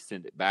right, you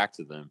send it back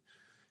to them,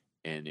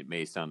 and it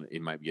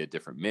might be a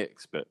different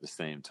mix, but at the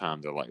same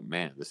time, they're like,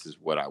 "Man, this is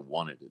what I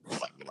wanted it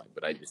like,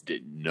 but I just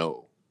didn't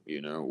know,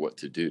 what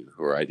to do,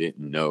 or I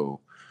didn't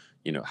know,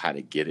 how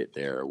to get it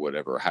there, or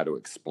whatever, or how to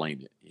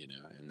explain it,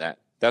 and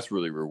that's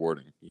really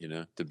rewarding,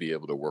 to be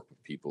able to work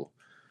with people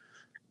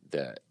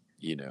that,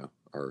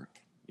 are,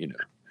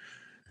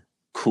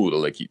 cool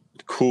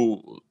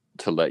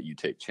to let you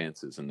take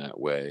chances in that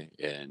way.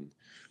 And,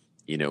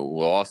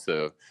 will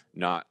also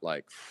not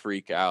like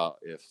freak out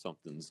if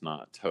something's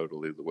not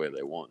totally the way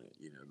they want it.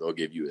 They'll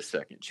give you a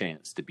second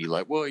chance to be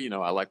like, well,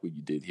 I like what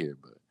you did here,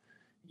 but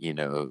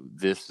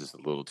this is a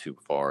little too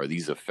far.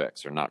 These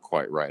effects are not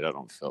quite right. I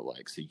don't feel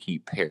like. So you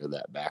pare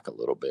that back a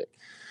little bit,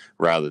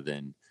 rather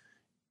than,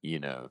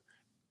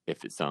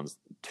 if it sounds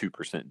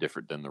 2%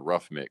 different than the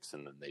rough mix,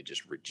 and then they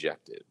just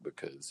reject it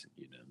because,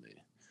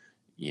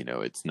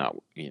 it's not,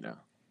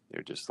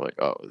 they're just like,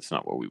 oh, it's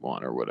not what we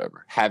want, or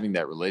whatever. Having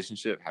that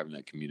relationship, having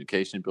that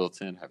communication built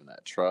in, having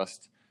that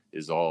trust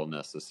is all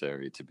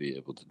necessary to be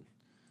able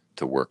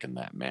to work in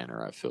that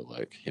manner, I feel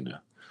like,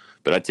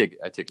 but I take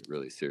it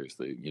really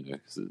seriously,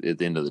 because at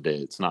the end of the day,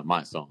 it's not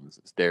my songs,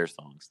 it's their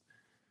songs,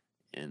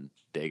 and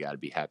they got to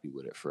be happy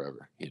with it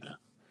forever,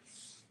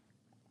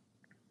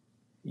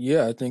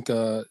 Yeah, I think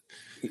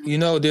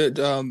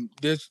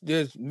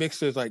there's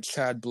mixers like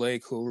Chad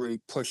Blake who really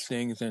push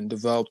things and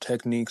develop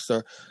techniques.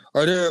 Were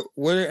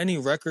there any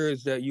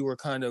records that you were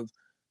kind of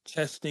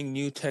testing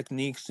new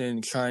techniques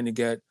and trying to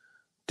get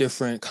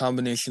different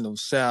combination of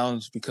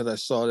sounds? Because I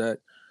saw that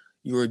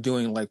you were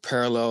doing like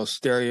parallel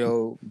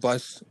stereo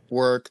bus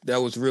work.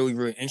 That was really,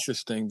 really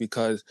interesting,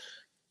 because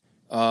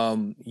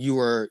you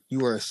were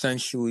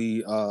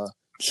essentially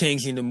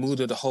changing the mood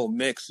of the whole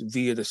mix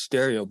via the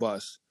stereo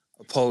bus,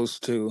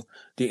 opposed to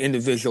the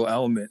individual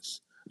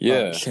elements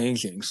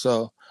changing.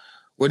 So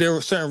were there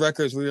certain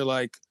records where you're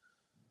like,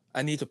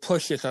 I need to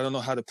push this, I don't know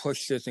how to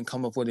push this, and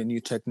come up with a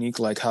new technique,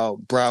 like how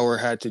Brouwer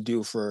had to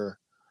do for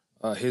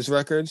his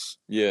records?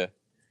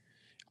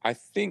 I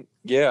think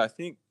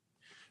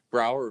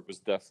Brouwer was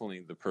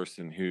definitely the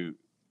person who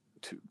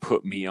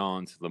put me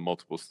on to the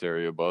multiple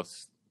stereo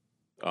bus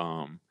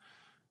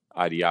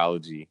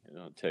ideology,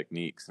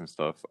 techniques and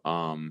stuff.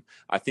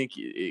 I think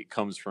it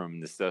comes from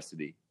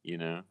necessity,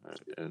 and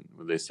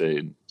they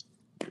say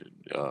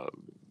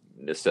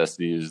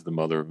necessity is the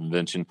mother of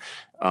invention.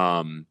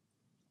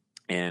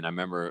 And I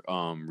remember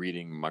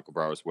reading Michael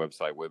Brower's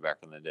website way back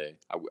in the day.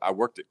 I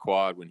worked at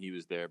Quad when he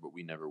was there, but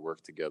we never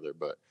worked together.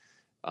 But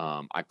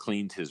I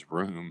cleaned his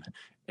room,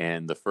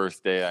 and the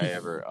first day I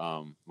ever,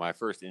 my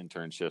first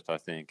internship, I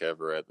think,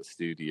 ever at the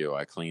studio,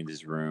 I cleaned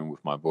his room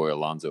with my boy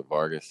Alonzo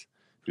Vargas,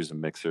 who's a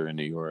mixer in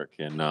New York,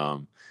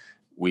 and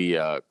we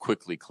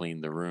quickly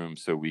cleaned the room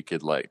so we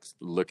could like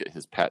look at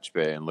his patch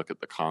bay and look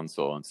at the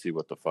console and see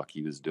what the fuck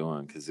he was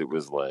doing, because it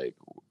was like,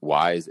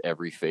 why is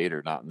every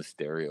fader not in the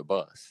stereo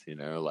bus? You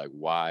know, like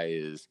why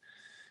is,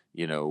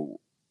 you know,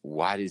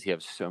 why does he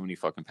have so many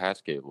fucking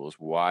patch cables?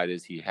 Why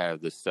does he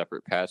have this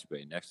separate patch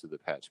bay next to the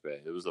patch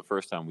bay? It was the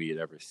first time we had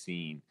ever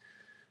seen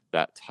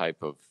that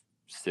type of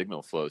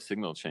signal flow,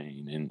 signal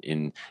chain.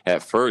 And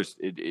at first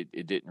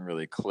it didn't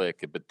really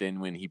click, but then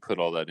when he put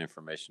all that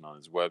information on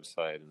his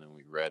website and then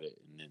we read it,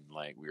 and then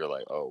like we were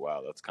like, oh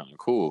wow, that's kind of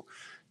cool,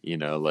 you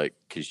know, like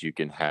because you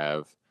can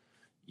have,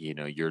 you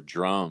know, your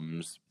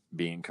drums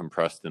being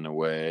compressed in a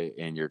way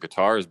and your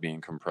guitars being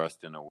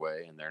compressed in a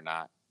way, and they're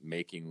not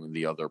making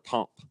the other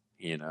pump,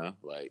 you know,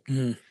 like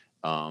and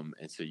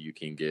so you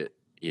can get,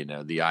 you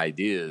know, the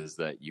idea is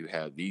that you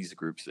have these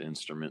groups of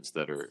instruments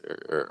that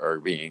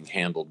are being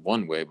handled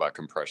one way by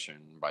compression,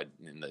 by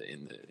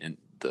in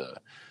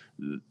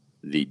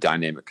the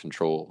dynamic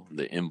control,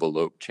 the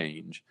envelope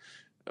change,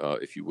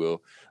 if you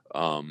will,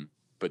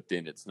 but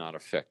then it's not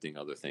affecting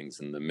other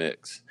things in the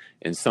mix.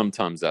 And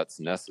sometimes that's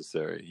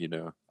necessary, you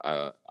know.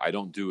 I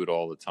don't do it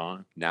all the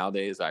time.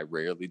 Nowadays, I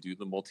rarely do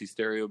the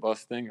multi-stereo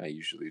bus thing. I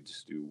usually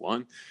just do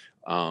one,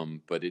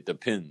 but it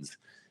depends.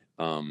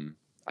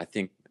 I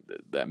think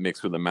that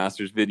mix with the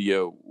Masters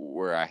video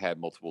where I had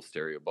multiple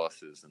stereo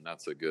buses, and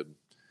that's a good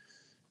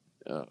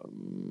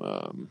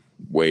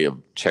way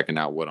of checking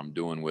out what I'm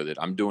doing with it.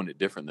 I'm doing it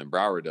different than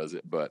Brower does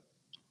it, but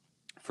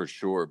for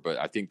sure. But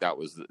I think that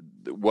was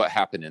what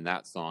happened in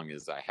that song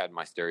is I had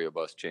my stereo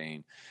bus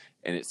chain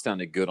and it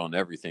sounded good on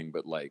everything,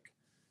 but like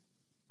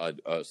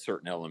a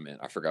certain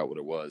element, I forgot what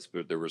it was,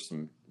 but there were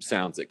some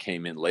sounds that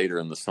came in later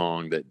in the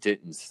song that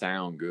didn't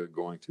sound good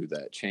going through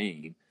that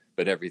chain,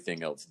 but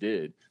everything else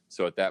did.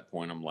 So at that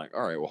point, I'm like,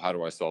 all right, well, how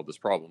do I solve this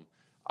problem?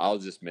 I'll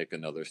just make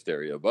another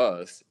stereo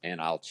bus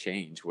and I'll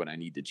change what I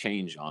need to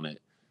change on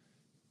it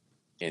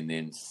and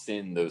then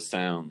send those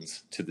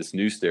sounds to this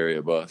new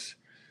stereo bus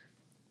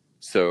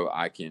so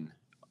I can,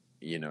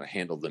 you know,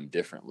 handle them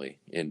differently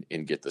and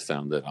get the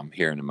sound that I'm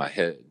hearing in my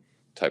head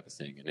type of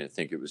thing. And I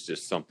think it was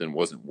just something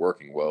wasn't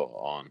working well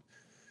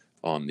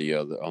on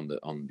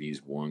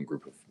these one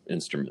group of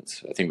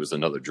instruments. I think it was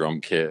another drum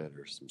kit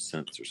or some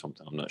synths or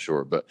something. I'm not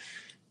sure, but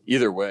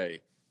either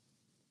way,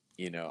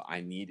 you know, I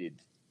needed,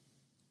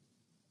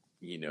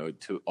 you know,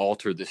 to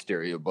alter the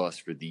stereo bus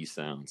for these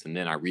sounds. And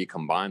then I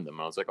recombined them.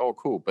 I was like, oh,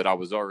 cool. But I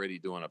was already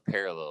doing a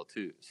parallel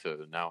too. So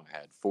now I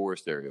had 4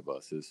 stereo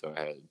buses. So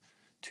I had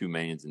 2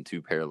 mains and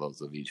 2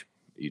 parallels of each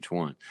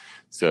one.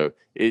 So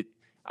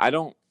I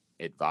don't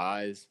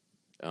advise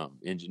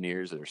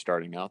engineers that are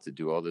starting out to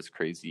do all this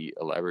crazy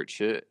elaborate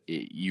shit.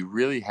 You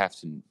really have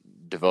to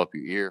develop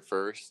your ear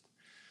first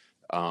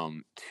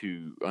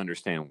to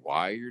understand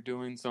why you're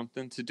doing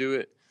something to do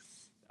it.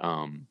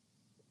 And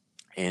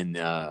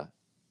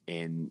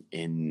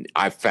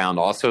I've found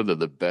also that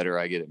the better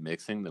I get at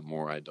mixing, the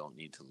more I don't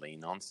need to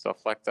lean on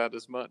stuff like that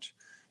as much.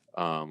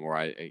 Or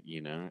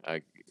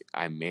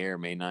I may or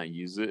may not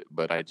use it,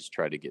 but I just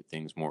try to get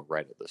things more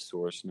right at the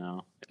source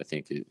now. I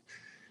think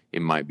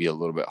it might be a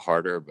little bit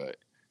harder, but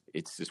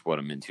it's just what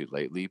I'm into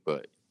lately.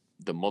 But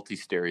the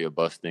multi-stereo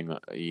bus thing,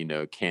 you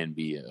know, can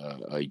be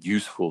a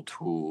useful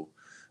tool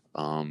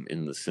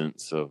in the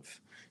sense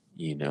of,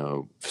 you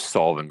know,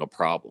 solving a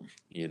problem,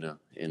 you know,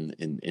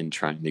 in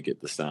trying to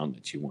get the sound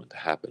that you want to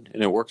happen.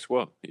 And it works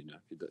well, you know,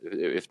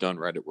 if done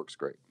right, it works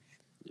great.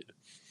 Yeah.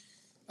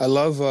 I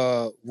love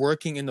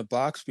working in the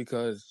box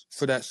because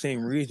for that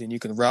same reason, you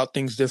can route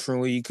things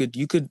differently.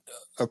 You could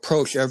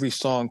approach every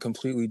song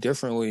completely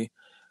differently.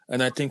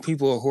 And I think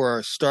people who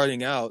are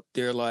starting out,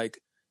 they're like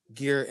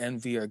gear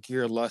envy or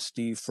gear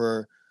lusty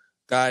for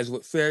guys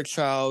with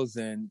Fairchilds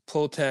and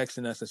Pultecs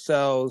and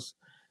SSLs.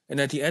 And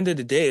at the end of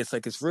the day, it's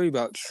like it's really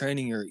about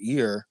training your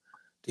ear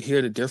to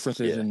hear the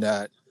differences in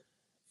that,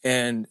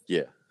 and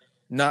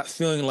not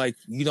feeling like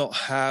you don't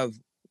have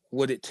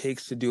what it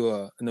takes to do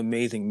an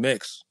amazing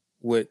mix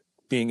with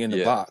being in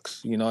the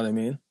box. You know what I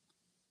mean?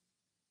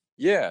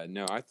 Yeah,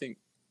 no, I think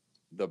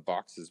the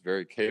box is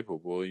very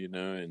capable, you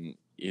know, and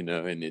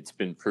it's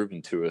been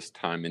proven to us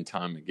time and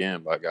time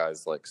again by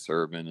guys like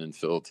Serban and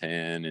Phil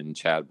Tan and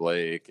Chad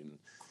Blake and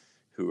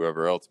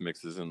whoever else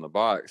mixes in the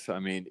box. I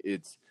mean,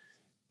 it's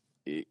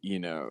the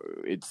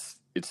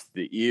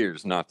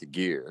ears, not the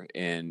gear.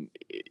 And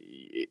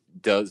it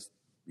does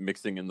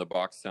mixing in the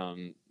box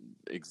sound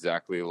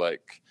exactly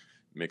like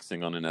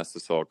mixing on an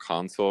SSL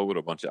console with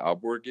a bunch of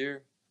outboard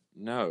gear?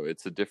 No,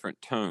 it's a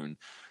different tone.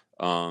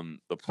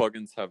 The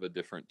plugins have a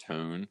different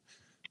tone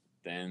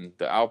than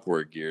the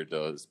outboard gear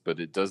does, but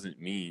it doesn't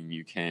mean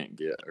you can't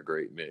get a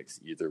great mix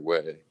either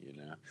way, you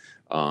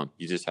know.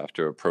 You just have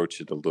to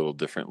approach it a little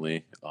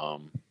differently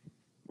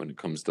when it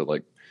comes to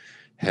like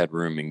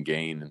headroom and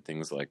gain and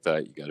things like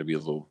that, you got to be a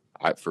little,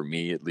 for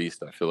me at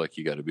least, I feel like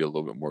you got to be a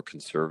little bit more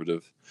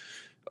conservative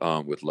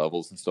with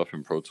levels and stuff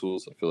in Pro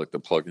Tools. I feel like the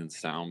plugins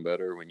sound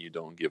better when you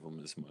don't give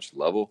them as much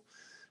level,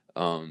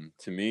 to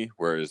me.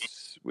 Whereas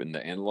in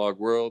the analog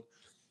world,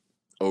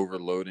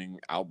 overloading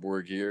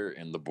outboard gear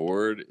and the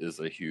board is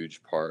a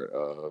huge part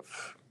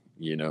of,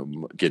 you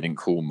know, getting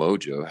cool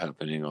mojo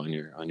happening on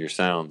your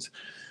sounds.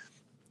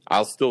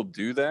 I'll still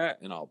do that,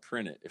 and I'll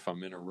print it if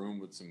I'm in a room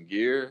with some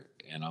gear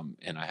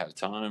and I have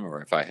time,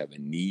 or if I have a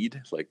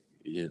need, like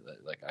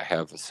I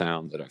have a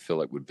sound that I feel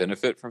like would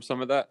benefit from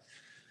some of that,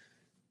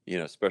 you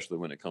know, especially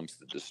when it comes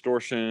to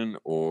distortion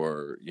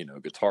or, you know,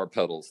 guitar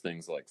pedals,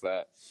 things like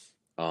that.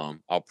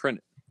 I'll print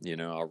it, you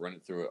know, I'll run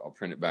it through it, I'll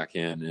print it back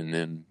in, and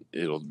then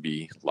it'll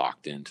be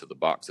locked into the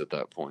box at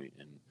that point,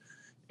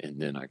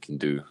 and then I can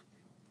do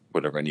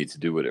whatever I need to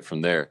do with it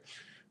from there.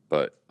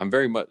 But I'm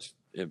very much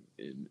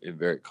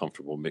very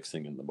comfortable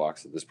mixing in the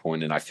box at this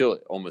point, and I feel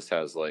it almost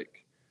has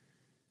like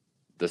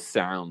the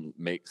sound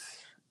makes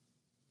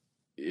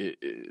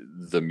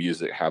the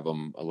music have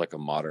like a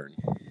modern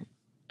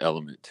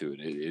element to it.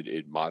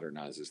 It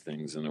modernizes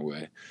things in a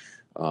way,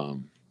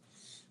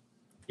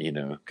 you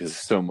know, because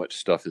so much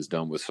stuff is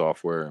done with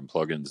software and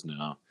plugins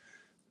now,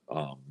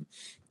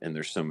 and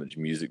there's so much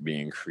music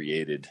being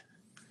created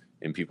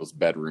in people's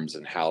bedrooms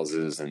and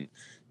houses and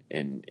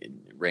in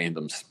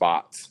random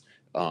spots,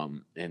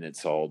 and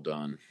it's all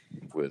done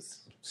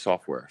with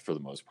software for the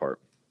most part.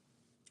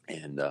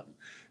 And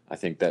I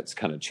think that's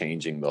kind of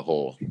changing the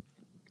whole,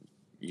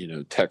 you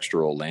know,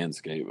 textural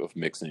landscape of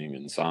mixing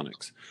and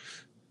sonics.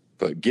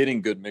 But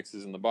getting good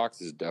mixes in the box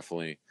is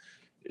definitely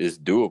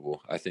doable.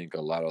 I think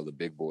a lot of the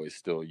big boys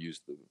still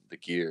use the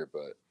gear,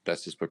 but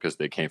that's just because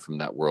they came from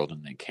that world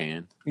and they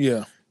can.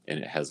 Yeah. And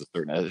it has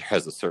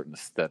a certain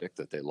aesthetic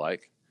that they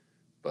like.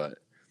 But,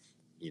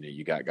 you know,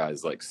 you got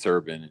guys like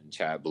Serban and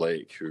Chad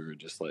Blake who are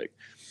just like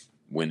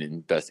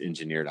winning best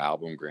engineered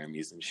album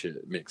Grammys and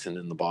shit, mixing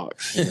in the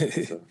box. You know?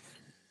 So,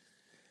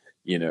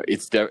 you know,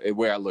 it's the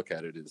way I look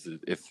at it is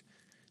if,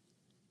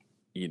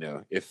 you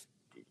know, if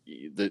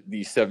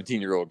these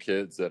 17-year-old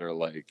kids that are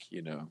like,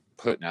 you know,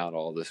 putting out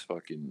all this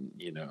fucking,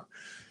 you know,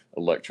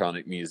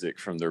 electronic music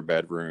from their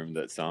bedroom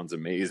that sounds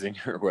amazing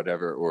or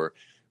whatever,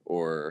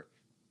 or,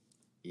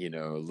 you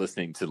know,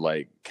 listening to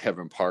like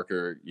Kevin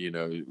Parker, you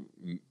know,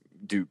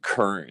 do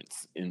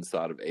currents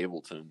inside of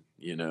Ableton,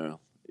 you know,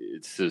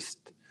 it's just,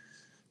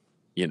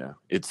 you know,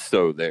 it's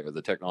so there.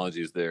 The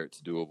technology is there.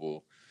 It's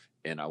doable.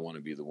 And I want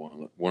to be the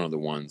one of the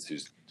ones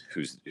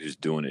who's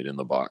doing it in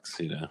the box,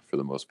 you know, for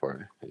the most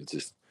part. It's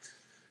just,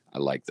 I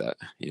like that,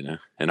 you know,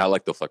 and I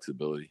like the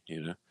flexibility,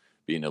 you know,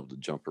 being able to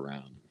jump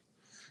around,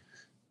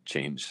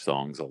 change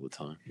songs all the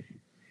time.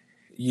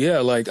 Yeah,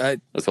 like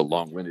that's a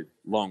long-winded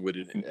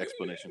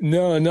explanation.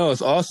 No,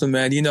 it's awesome,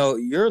 man. You know,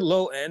 your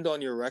low end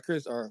on your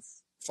records are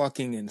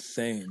fucking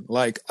insane.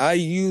 Like I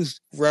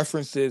use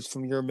references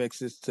from your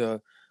mixes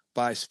to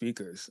buy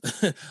speakers.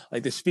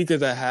 Like the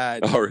speakers I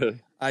had. Oh, really?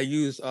 I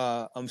use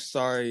I'm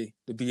Sorry,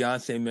 the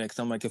Beyonce mix.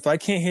 I'm like, if I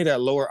can't hear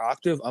that lower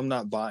octave, I'm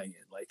not buying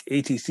it. Like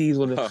ATCs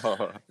with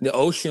the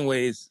Ocean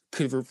Waves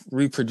could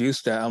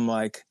reproduce that. I'm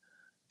like,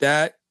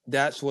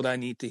 that's what I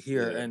need to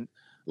hear. Yeah. And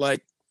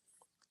like,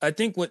 I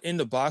think what in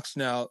the box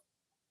now,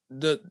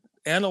 the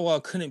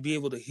analog couldn't be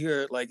able to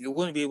hear it. Like it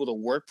wouldn't be able to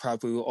work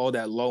properly with all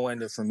that low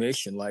end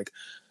information. Like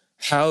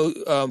how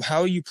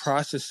are you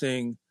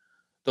processing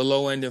the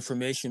low end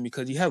information?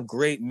 Because you have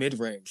great mid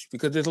range,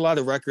 because there's a lot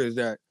of records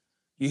that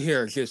you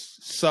hear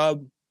just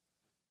sub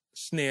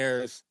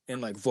snares and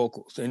like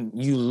vocals, and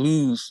you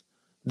lose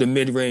the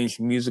mid-range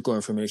musical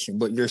information,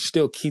 but you're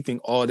still keeping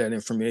all that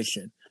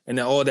information and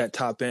all that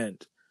top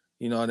end.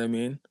 You know what I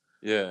mean?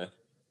 Yeah.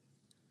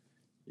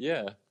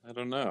 I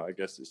don't know. I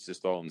guess it's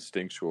just all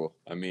instinctual.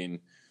 I mean,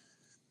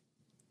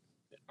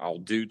 I'll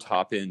do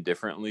top end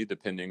differently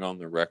depending on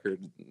the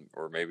record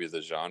or maybe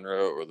the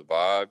genre or the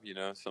vibe. You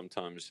know,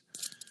 sometimes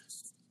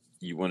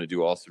you want to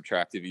do all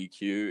subtractive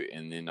EQ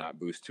and then not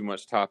boost too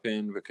much top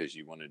end because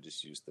you want to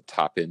just use the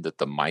top end that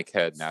the mic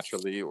had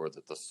naturally or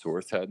that the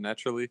source had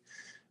naturally.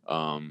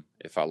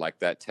 If I like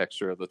that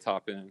texture of the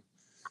top end,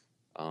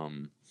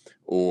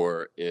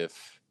 or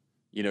if,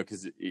 you know,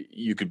 because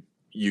you could,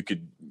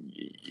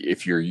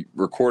 if you're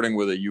recording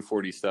with a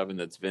U47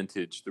 that's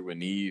vintage through a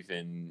Neve,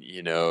 and,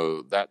 you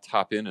know, that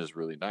top end is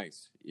really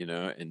nice, you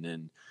know, and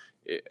then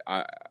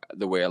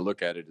the way I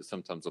look at it is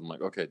sometimes I'm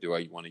like, okay, do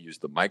I want to use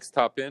the mic's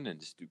top end and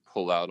just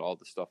pull out all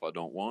the stuff I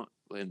don't want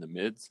in the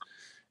mids,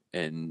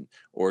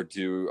 or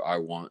do I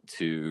want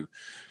to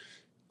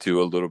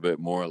do a little bit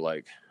more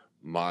like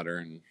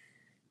modern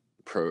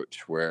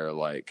approach where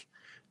like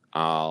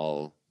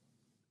I'll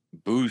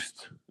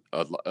boost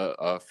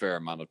a fair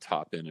amount of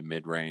top end and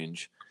mid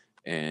range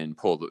and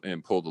pull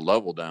the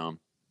level down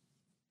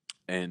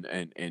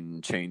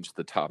and change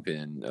the top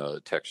end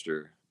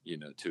texture, you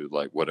know, to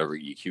like whatever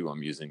EQ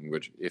I'm using,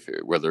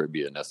 whether it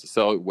be an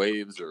SSL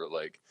waves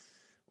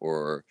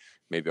or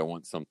maybe I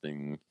want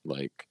something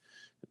like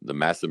the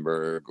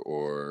Massenburg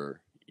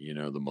or, you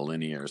know, the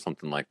Millennia or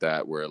something like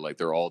that, where like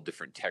they're all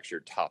different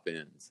textured top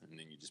ends, and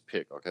then you just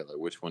pick, okay, like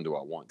which one do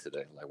I want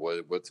today? Like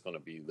what's going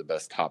to be the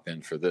best top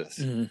end for this?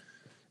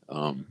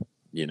 Mm-hmm.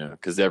 You know,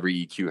 because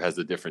every EQ has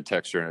a different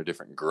texture and a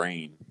different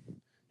grain,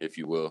 if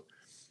you will,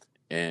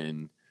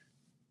 and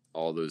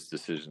all those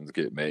decisions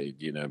get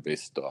made, you know,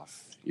 based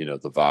off, you know,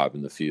 the vibe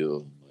and the feel,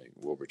 and like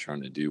what we're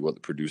trying to do, what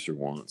the producer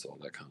wants, all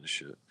that kind of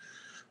shit.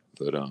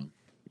 But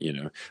you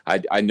know,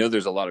 I know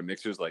there's a lot of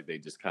mixers, like they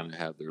just kind of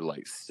have their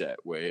like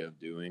set way of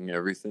doing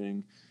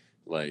everything.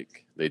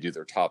 Like they do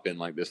their top end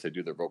like this, they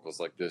do their vocals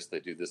like this,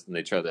 they do this, and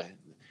they try to.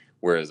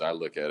 Whereas I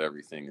look at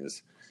everything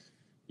as,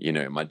 you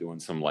know, am I doing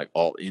some like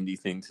alt indie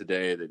thing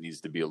today that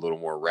needs to be a little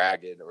more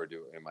ragged, or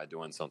am I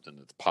doing something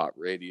that's pop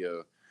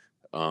radio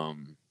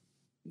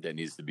that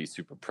needs to be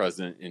super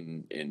present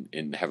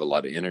and have a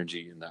lot of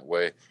energy in that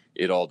way?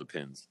 It all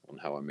depends on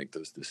how I make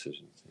those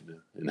decisions, you know,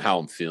 and how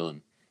I'm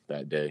feeling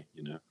that day,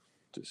 you know,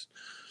 just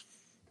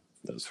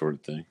that sort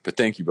of thing. But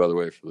thank you, by the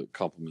way, for the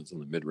compliments on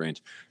the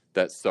mid-range.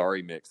 That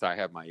Sorry mix, I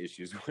have my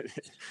issues with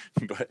it,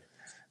 but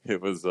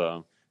it was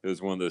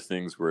one of those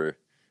things where,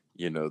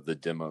 you know, the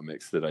demo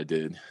mix that I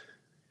did,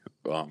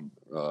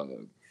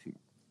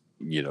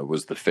 you know,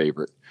 was the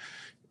favorite.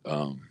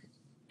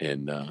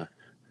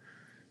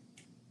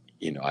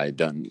 You know, I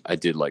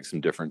did like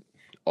some different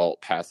alt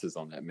passes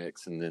on that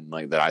mix, and then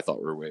like that I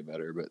thought were way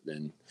better, but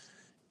then,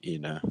 you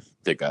know,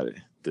 they got it.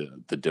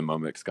 The demo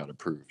mix got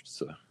approved,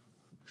 so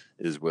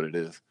it is what it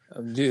is.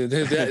 Dude,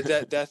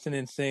 that's an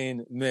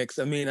insane mix.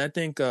 I mean, I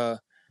think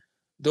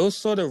those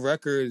sort of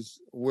records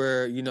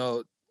where, you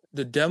know,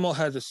 the demo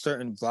has a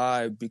certain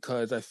vibe,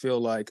 because I feel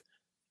like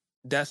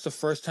that's the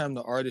first time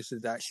the artist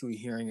is actually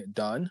hearing it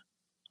done.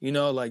 You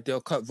know, like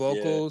they'll cut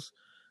vocals,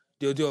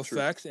 they'll do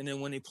effects, and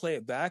then when they play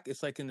it back,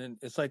 it's like a you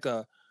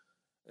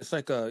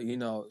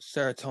know,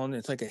 serotonin.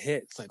 It's like a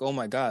hit. It's like, oh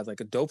my god, like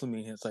a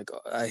dopamine hit. It's like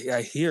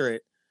I hear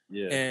it,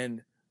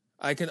 and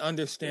I can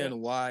understand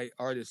why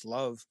artists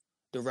love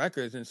the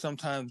records, and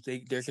sometimes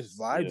they're just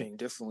vibing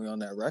differently on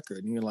that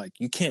record, and you're like,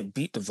 you can't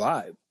beat the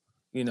vibe,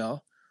 you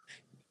know.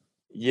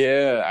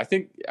 Yeah, I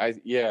think I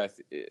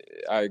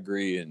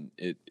agree, and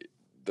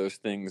those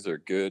things are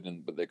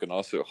good, but they can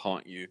also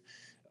haunt you.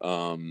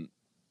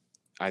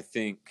 I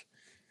think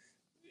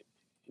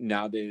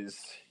nowadays,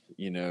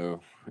 you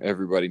know,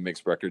 everybody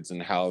makes records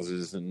in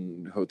houses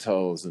and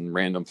hotels and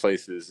random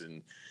places,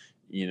 and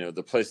you know,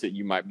 the place that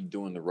you might be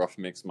doing the rough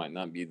mix might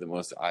not be the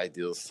most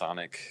ideal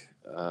sonic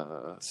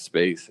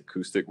space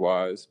acoustic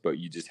wise, but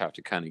you just have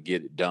to kind of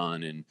get it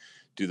done and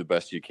do the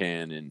best you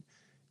can. And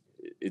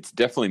it's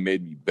definitely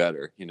made me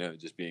better, you know,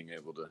 just being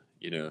able to,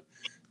 you know,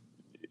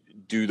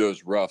 do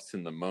those roughs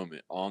in the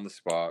moment on the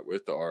spot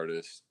with the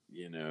artist,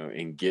 you know,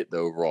 and get the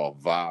overall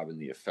vibe and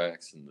the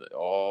effects and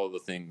all the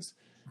things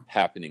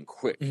happening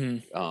quick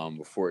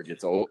before it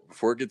gets old,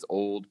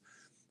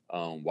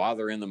 while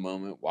they're in the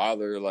moment, while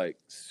they're like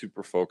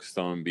super focused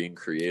on being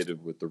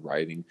creative with the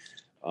writing,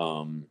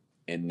 and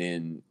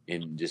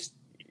just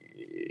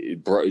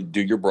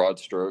do your broad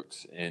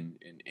strokes and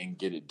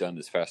get it done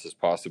as fast as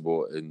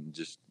possible, and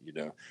just, you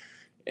know,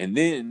 and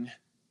then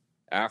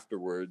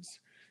afterwards,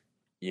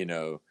 you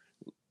know,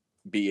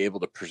 be able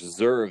to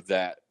preserve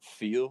that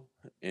feel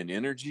and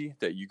energy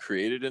that you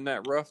created in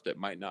that rough that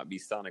might not be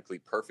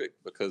sonically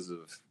perfect because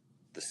of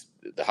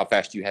how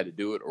fast you had to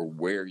do it or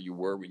where you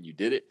were when you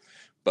did it,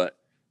 but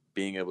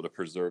being able to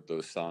preserve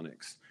those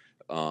sonics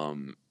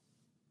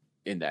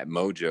in that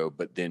mojo,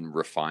 but then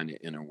refine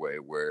it in a way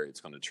where it's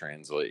going to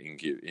translate and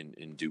give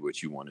and do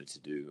what you want it to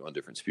do on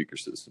different speaker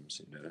systems.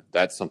 You know,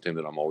 that's something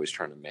that I'm always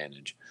trying to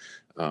manage,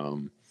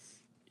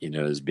 you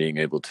know, is being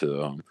able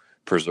to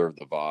preserve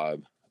the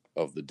vibe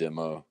of the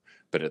demo,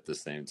 but at the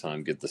same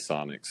time get the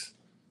sonics,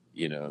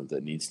 you know,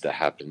 that needs to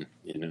happen,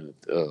 you know,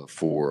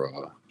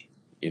 for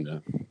you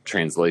know,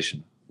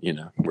 translation, you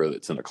know, whether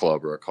it's in a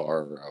club or a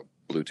car or a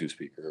Bluetooth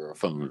speaker or a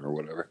phone or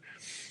whatever.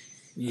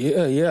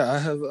 Yeah, I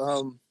have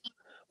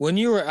when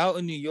you were out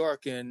in New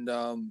York, and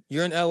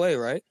you're in LA,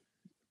 right?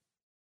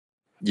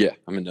 Yeah,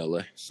 I'm in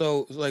LA.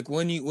 So like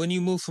when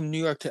you moved from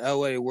New York to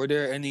LA, were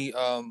there any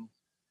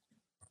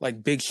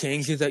like big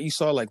changes that you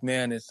saw? Like,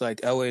 man, it's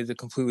like LA is a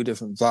completely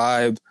different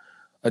vibe,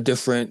 a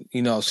different,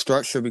 you know,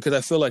 structure, because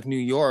I feel like New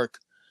York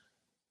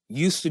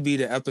used to be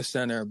the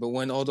epicenter, but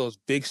when all those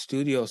big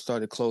studios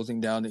started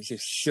closing down, it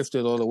just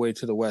shifted all the way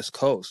to the West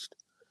Coast.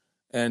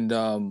 And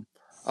I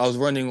was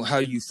wondering how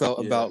you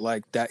felt about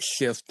like that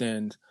shift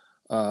and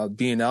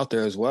being out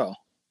there as well,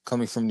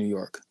 coming from New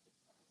York.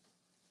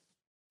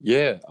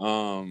 Yeah,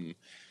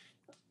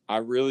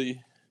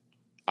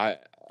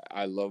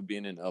 I love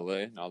being in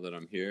LA now that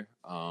I'm here.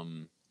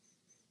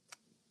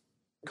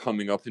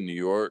 Coming up in New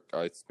York,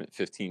 I spent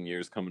 15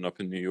 years coming up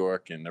in New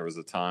York, and there was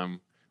a time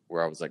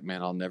where I was like,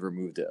 man, I'll never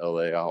move to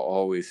LA. I'll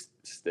always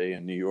stay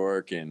in New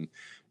York. And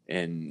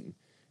then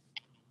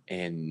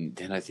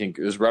I think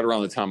it was right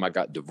around the time I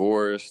got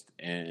divorced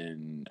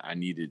and I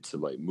needed to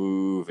like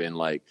move, and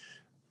like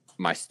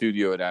my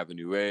studio at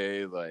Avenue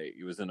A, like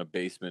it was in a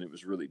basement. It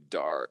was really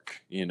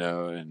dark, you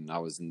know, and I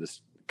was in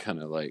this kind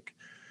of like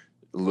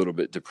a little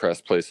bit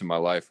depressed place in my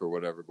life or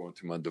whatever, going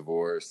through my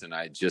divorce, and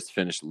I just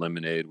finished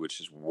Lemonade, which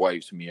just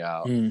wiped me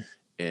out.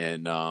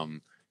 And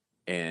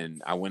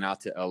I went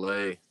out to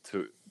LA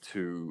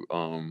to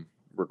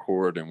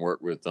record and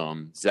work with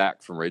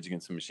Zach from Rage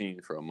Against the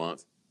Machine for a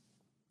month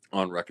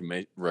on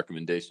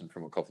recommendation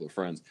from a couple of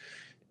friends.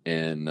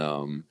 And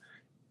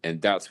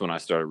that's when I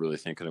started really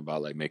thinking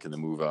about like making the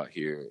move out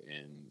here.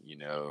 And, you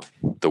know,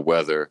 the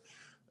weather,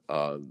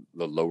 the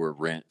lower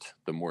rent,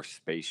 the more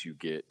space you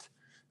get,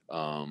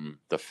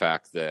 the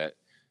fact that,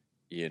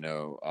 you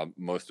know,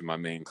 most of my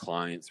main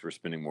clients were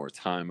spending more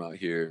time out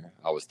here.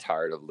 I was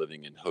tired of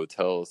living in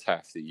hotels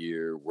half the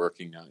year,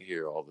 working out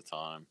here all the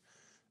time.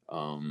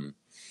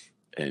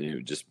 And it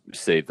would just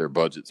save their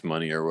budgets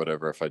money or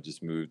whatever if I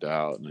just moved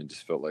out. And I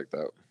just felt like that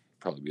would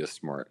probably be a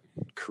smart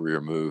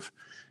career move.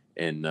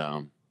 And,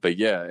 but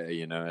yeah,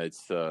 you know,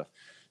 it's,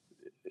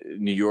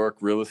 New York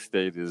real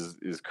estate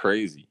is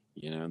crazy.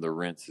 You know, the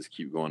rents just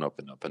keep going up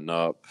and up and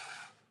up.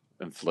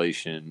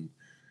 Inflation,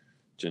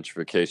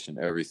 gentrification,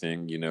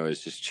 everything, you know,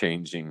 is just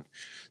changing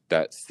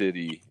that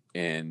city,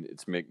 and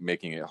it's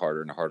making it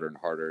harder and harder and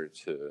harder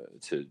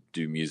to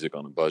do music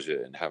on a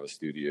budget and have a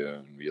studio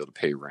and be able to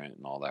pay rent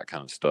and all that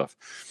kind of stuff.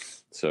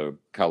 So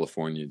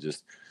California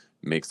just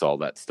makes all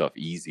that stuff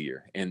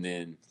easier. And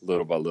then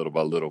little by little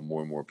by little,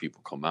 more and more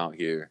people come out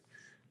here,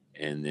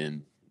 and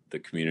then the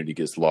community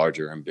gets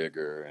larger and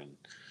bigger. And,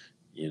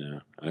 you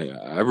know,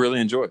 I really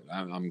enjoy it.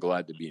 I'm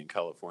glad to be in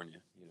California.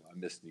 You know, I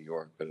miss New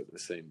York, but at the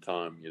same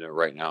time, you know,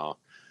 right now,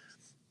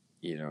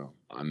 you know,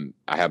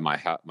 I have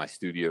my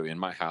studio in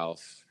my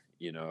house.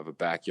 You know, I have a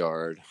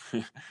backyard,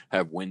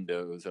 have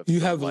windows.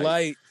 You have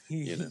light.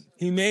 You know,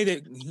 he made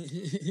it.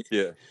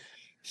 Yeah.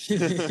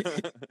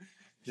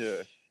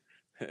 Yeah.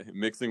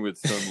 Mixing with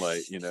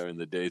sunlight, you know, in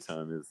the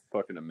daytime is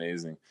fucking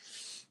amazing.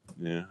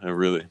 Yeah, I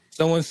really.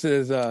 Someone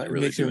says it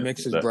really makes your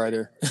mixes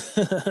brighter.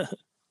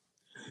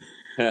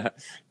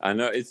 I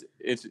know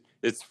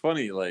it's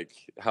funny like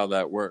how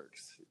that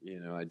works. You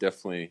know, I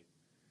definitely.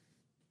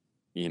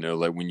 You know,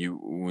 like when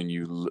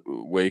you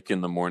wake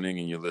in the morning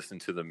and you listen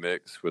to the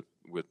mix with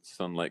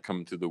sunlight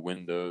coming through the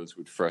windows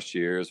with fresh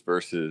ears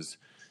versus,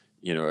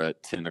 you know,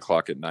 at 10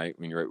 o'clock at night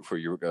when you're right before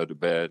you go to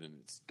bed and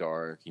it's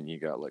dark and you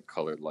got like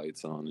colored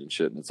lights on and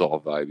shit and it's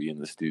all vibey in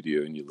the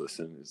studio and you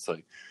listen. It's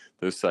like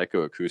those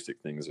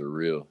psychoacoustic things are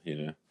real,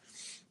 you know.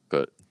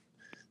 But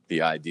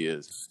the idea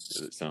is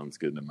that it sounds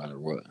good no matter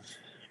what.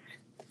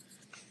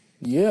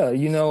 Yeah,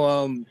 you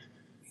know,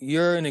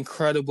 you're an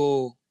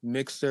incredible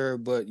mixer,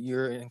 but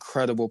you're an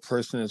incredible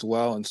person as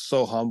well, and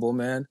so humble,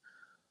 man.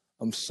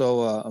 I'm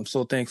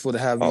so thankful to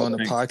have you on the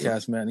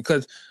podcast, man,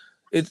 because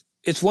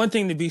it's one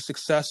thing to be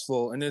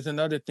successful, and there's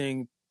another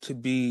thing to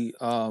be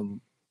to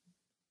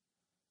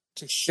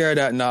share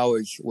that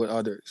knowledge with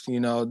others. You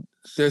know,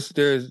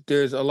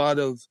 there's a lot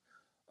of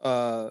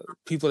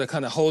people that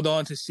kind of hold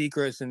on to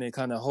secrets and they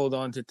kind of hold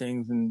on to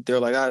things, and they're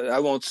like, I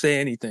won't say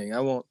anything.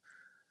 I won't,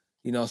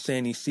 you know, say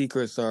any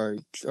secrets or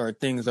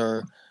things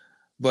are.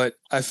 But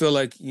I feel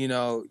like, you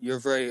know, you're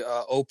very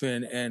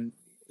open, and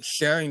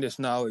sharing this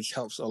knowledge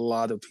helps a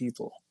lot of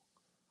people.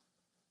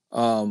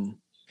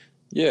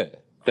 Yeah,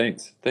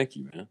 thanks. Thank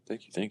you, man.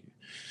 Thank you.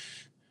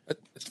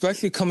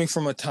 Especially coming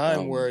from a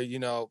time where, you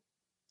know,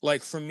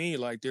 like for me,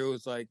 like there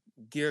was like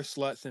gear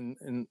sluts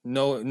and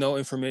no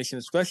information,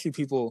 especially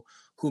people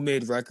who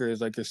made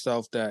records like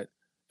yourself that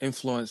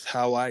influenced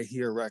how I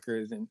hear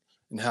records and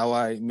how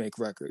I make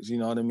records. You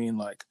know what I mean?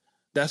 Like,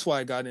 that's why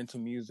I got into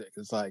music.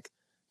 It's like,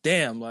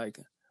 damn, like,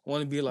 I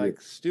want to be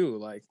like Stu,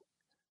 like,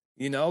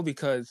 you know,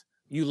 because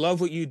you love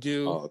what you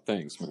do. Oh,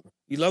 thanks, man.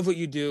 You love what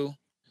you do,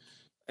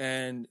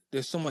 and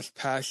there's so much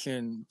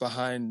passion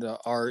behind the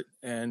art.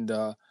 And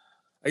I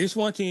just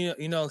want to,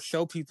 you know,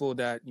 show people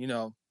that, you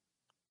know,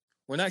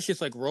 we're not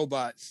just like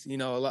robots. You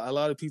know, a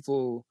lot of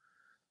people,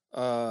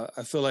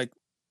 I feel like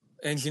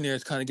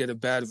engineers kind of get a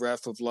bad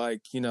rep of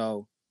like, you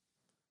know,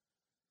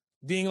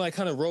 being like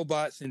kind of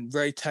robots and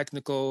very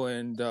technical.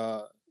 And,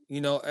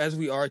 you know, as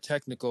we are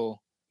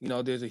technical, you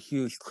know, there's a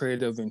huge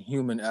creative and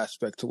human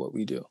aspect to what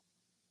we do.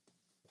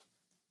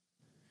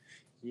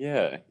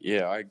 Yeah,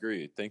 I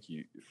agree. Thank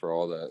you for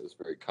all that. It was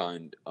very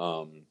kind.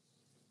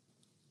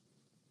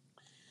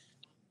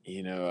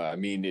 You know, I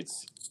mean,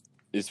 it's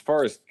as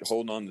far as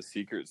holding on to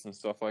secrets and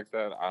stuff like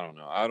that, I don't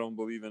know. I don't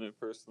believe in it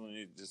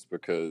personally, just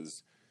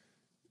because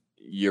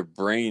your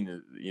brain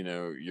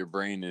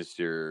is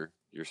your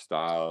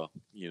style,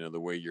 you know, the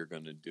way you're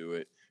going to do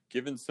it.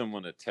 Giving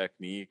someone a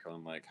technique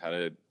on like how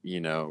to,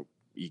 you know,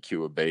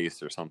 EQ a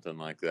bass or something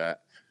like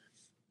that,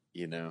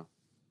 you know,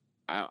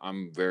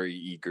 I'm very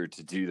eager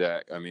to do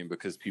that. I mean,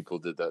 because people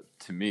did that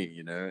to me,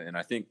 you know, and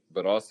I think,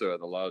 but also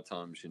at a lot of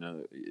times, you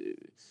know,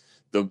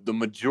 the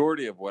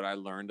majority of what I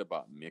learned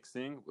about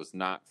mixing was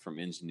not from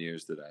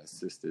engineers that I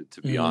assisted,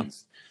 to be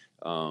honest.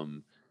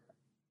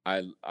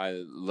 I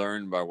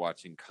learned by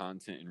watching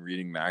content and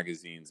reading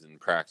magazines and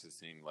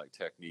practicing like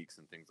techniques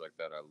and things like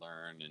that. I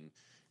learned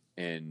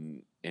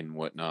and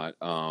whatnot.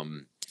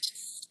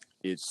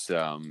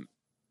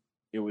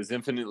 It was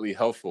infinitely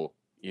helpful,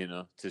 you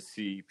know, to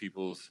see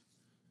people's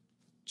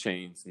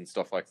chains and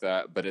stuff like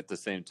that. But at the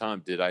same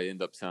time, did I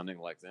end up sounding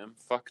like them?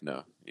 Fuck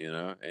no,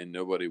 and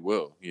nobody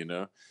will,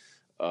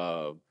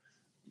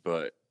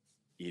 but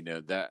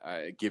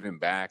that giving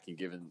back and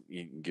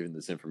giving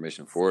this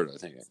information forward, I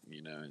think,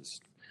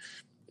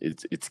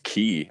 it's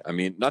key. I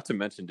mean, not to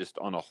mention just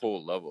on a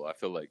whole level, I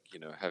feel like,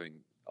 having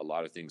a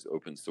lot of things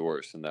open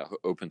source and that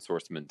open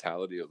source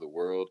mentality of the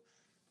world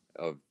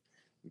of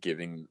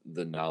giving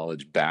the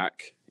knowledge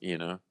back,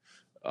 it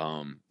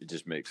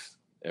just makes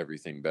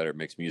everything better,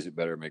 makes music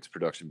better, makes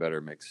production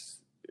better,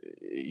 makes,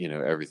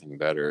 everything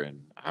better.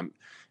 And I'm,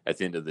 at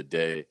the end of the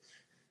day,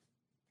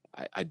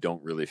 I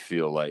don't really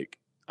feel like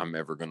I'm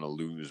ever going to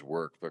lose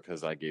work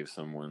because I gave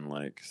someone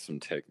like some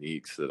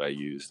techniques that I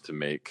use to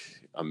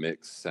make a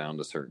mix sound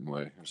a certain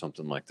way or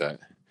something like that.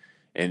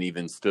 And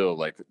even still,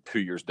 like 2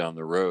 years down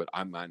the road,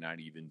 I might not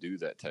even do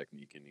that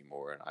technique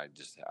anymore. And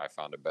I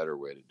found a better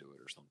way to do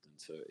it or something.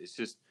 So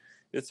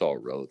it's all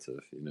relative,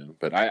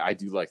 but I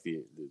do like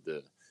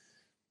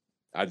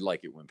I'd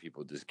like it when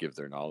people just give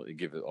their knowledge,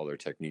 give it all their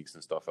techniques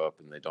and stuff up,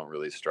 and they don't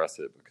really stress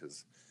it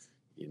because,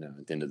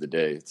 at the end of the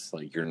day, it's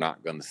like you're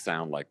not going to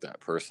sound like that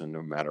person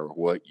no matter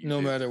what you do.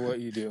 No matter what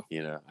you do.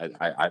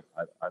 I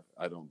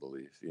don't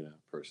believe,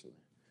 personally,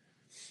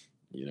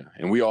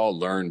 and we all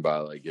learn by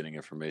like getting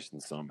information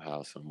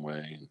somehow, some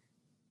way.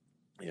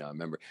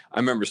 And I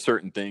remember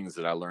certain things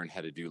that I learned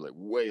how to do like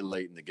way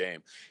late in the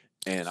game.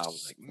 And I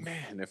was like,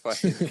 man, if I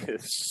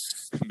had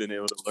just been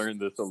able to learn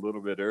this a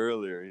little bit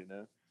earlier,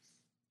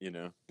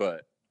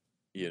 but,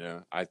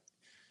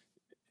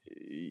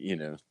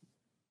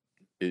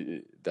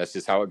 that's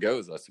just how it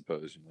goes, I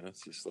suppose.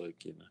 It's just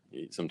like,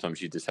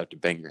 sometimes you just have to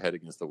bang your head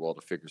against the wall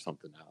to figure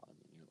something out. And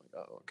you're like,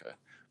 oh, okay.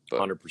 But,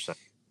 100%.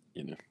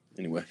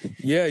 Anyway.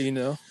 Yeah,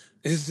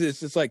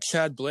 it's like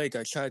Chad Blake.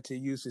 I tried to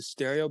use his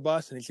stereo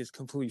bus and it just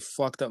completely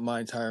fucked up my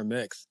entire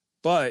mix.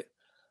 But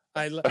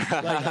I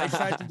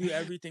tried to do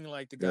everything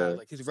like the guy. Yeah.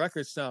 Like his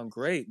records sound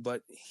great,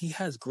 but he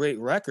has great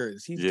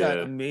records. He's got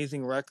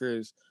amazing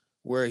records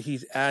where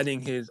he's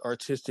adding his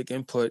artistic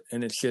input,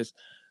 and it's just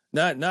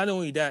not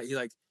only that,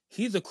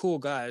 he's a cool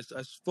guy.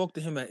 I spoke to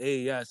him at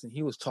AES, and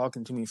he was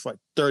talking to me for like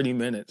 30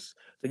 minutes.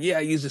 Like, I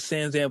use a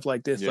Sans amp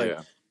like this. Yeah. Like,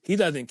 he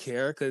doesn't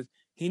care because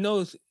he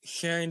knows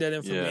sharing that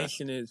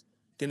information is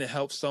going to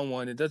help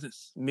someone. It doesn't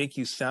make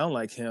you sound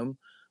like him.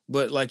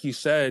 But like you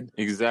said...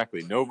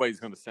 Exactly. Nobody's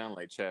going to sound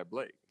like Chad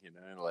Blake,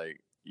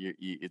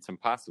 it's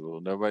impossible.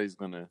 Nobody's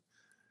going to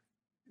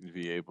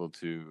be able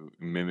to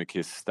mimic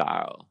his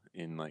style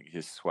in like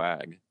his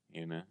swag,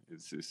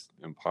 it's just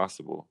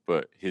impossible.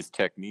 But his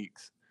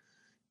techniques,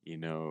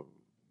 in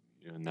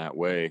that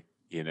way,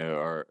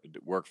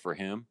 work for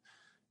him.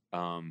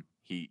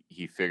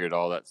 He figured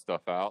all that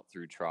stuff out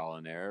through trial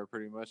and error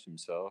pretty much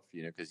himself,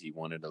 because he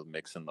wanted to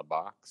mix in the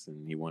box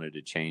and he wanted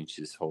to change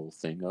his whole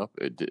thing up.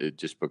 It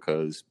just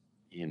because,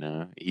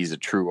 he's a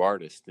true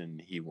artist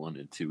and he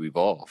wanted to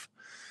evolve.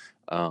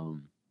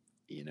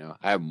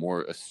 I have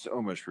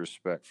so much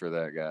respect for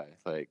that guy.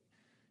 Like,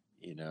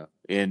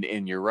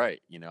 and you're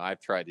right. I've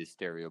tried his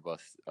stereo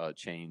bus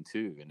chain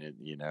too, and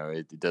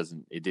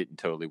it didn't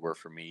totally work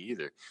for me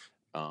either.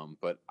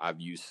 But I've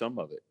used some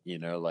of it,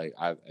 like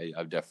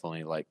I've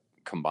definitely like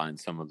combined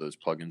some of those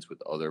plugins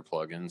with other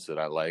plugins that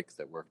I like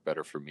that work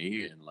better for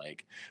me. And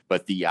like,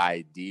 but the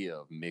idea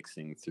of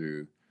mixing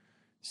through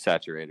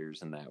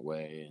saturators in that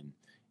way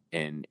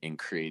and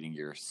creating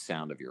your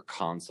sound of your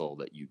console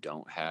that you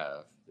don't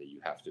have, that you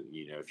have to,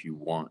 if you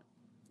want,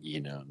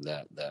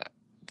 that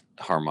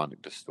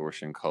harmonic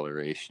distortion,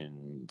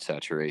 coloration,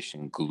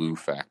 saturation, glue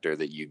factor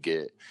that you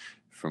get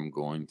from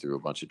going through a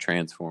bunch of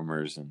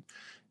transformers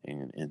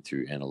and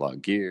through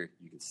analog gear,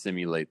 you can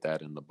simulate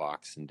that in the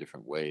box in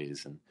different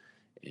ways. And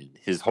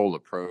his whole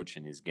approach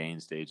and his gain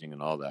staging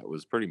and all that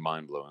was pretty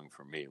mind-blowing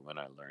for me when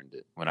I learned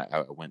it. When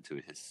I went to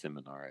his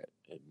seminar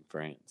in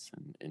France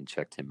and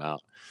checked him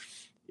out,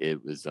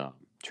 it was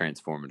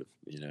transformative,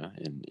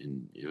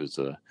 and it was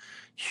a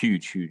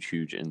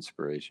huge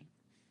inspiration.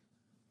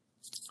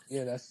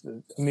 Yeah,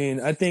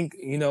 I think,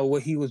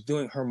 what he was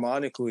doing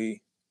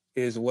harmonically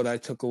is what I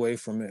took away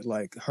from it.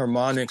 Like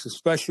harmonics,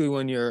 especially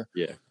when you're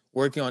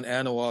working on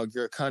analog,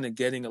 you're kind of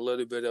getting a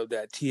little bit of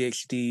that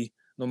THD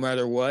no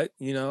matter what,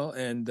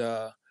 and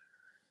that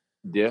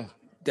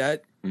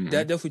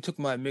definitely took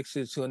my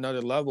mixes to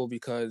another level,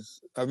 because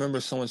I remember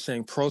someone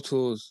saying Pro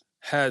Tools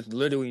has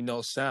literally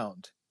no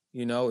sound,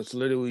 it's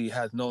literally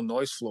has no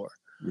noise floor.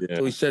 Yeah.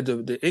 So he said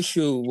the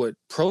issue with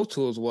Pro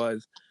Tools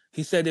was,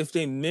 he said if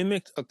they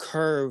mimicked a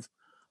curve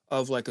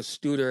of like a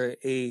Studer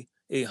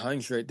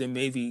A800, then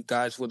maybe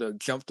guys would have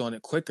jumped on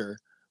it quicker.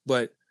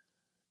 But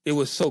it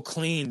was so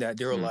clean that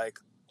they were like,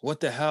 what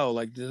the hell?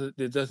 Like,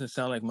 it doesn't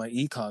sound like my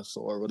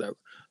E-console or whatever.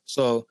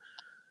 So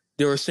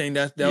they were saying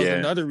that was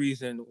another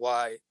reason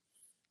why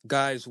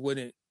guys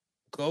wouldn't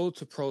go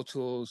to Pro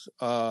Tools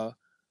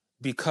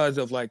because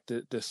of like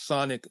the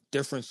sonic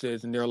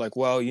differences. And they're like,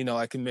 well,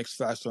 I can mix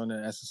faster on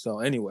an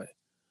SSL anyway.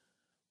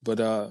 But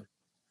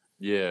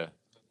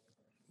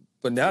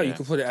But now you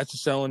can put an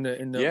SSL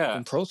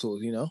in Pro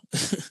Tools,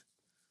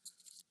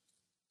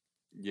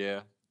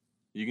 Yeah.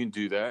 You can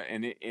do that,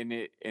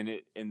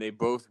 and they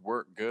both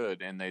work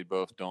good, and they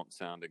both don't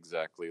sound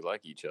exactly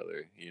like each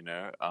other.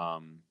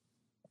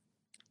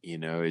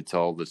 It's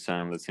all the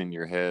sound that's in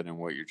your head and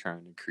what you're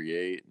trying to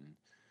create, and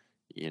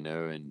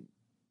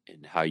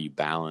and how you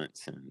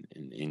balance and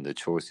in the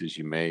choices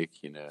you make.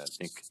 I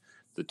think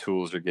the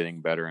tools are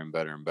getting better and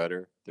better and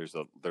better. There's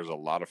a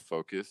lot of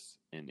focus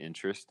and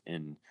interest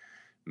in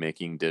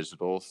making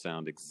digital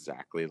sound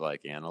exactly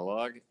like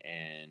analog,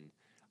 and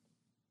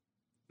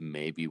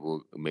maybe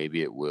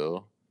it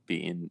will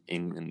be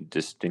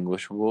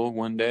indistinguishable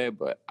one day,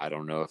 but I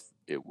don't know if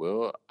it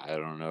will. I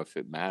don't know if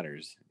it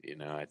matters.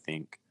 I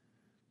think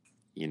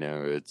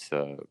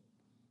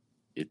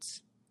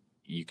it's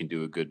you can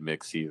do a good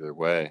mix either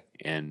way,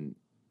 and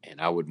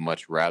I would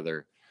much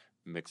rather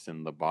mix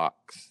in the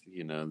box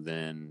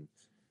than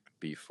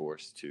be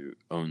forced to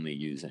only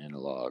use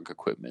analog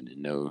equipment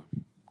and no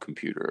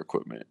computer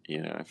equipment.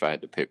 If I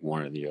had to pick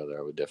one or the other,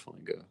 I would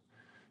definitely go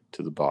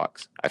to the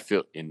box. I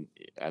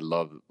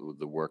love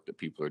the work that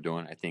people are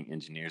doing. I think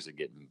engineers are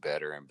getting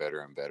better and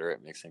better and better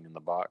at mixing in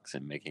the box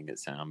and making it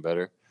sound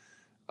better.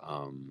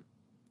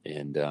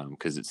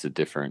 Because it's a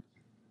different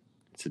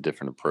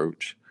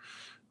approach.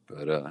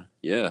 But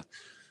yeah,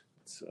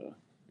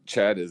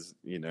 Chad is,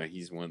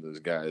 he's one of those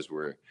guys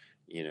where,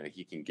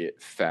 he can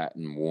get fat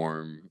and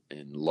warm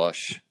and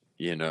lush,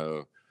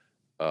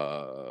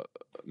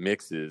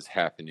 mixes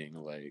happening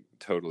like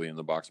totally in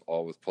the box,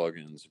 all with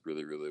plugins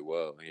really, really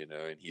well,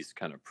 and he's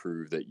kind of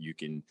proved that you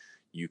can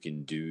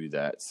do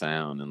that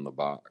sound in the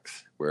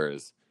box.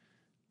 Whereas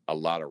a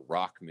lot of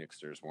rock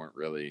mixers weren't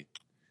really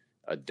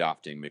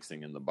adopting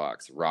mixing in the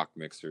box. Rock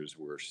mixers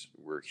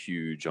were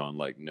huge on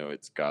like, no,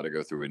 it's got to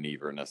go through a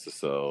Neve or an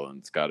SSL, and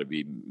it's got to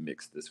be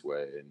mixed this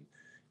way,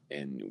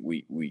 and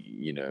we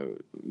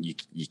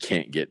you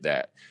can't get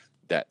that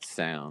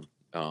sound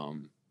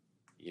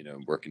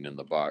working in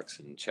the box.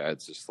 And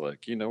Chad's just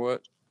like, you know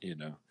what,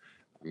 I'm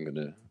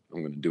gonna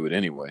do it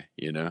anyway,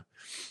 and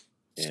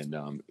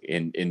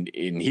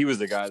he was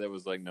the guy that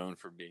was like known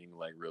for being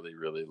like really,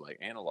 really like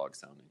analog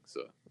sounding.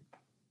 So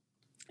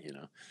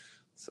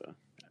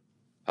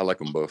I like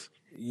them both.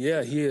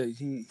 Yeah,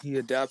 he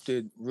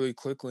adapted really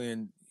quickly,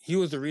 and he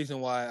was the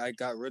reason why I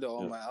got rid of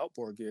all my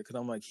outboard gear, because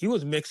I'm like, he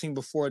was mixing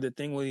before the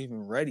thing was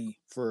even ready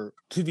to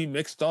be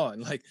mixed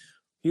on. Like,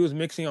 he was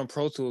mixing on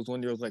Pro Tools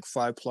when there was like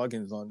 5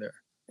 plugins on there,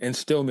 and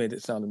still made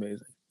it sound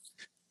amazing,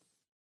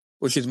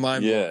 which is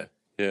mind blowing.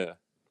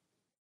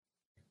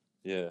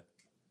 Yeah.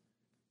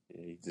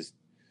 He just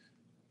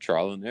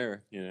trial and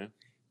error,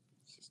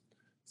 just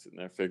sitting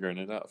there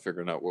figuring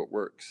out what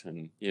works.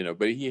 And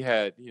but he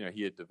had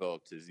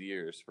developed his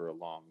ears for a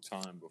long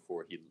time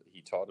before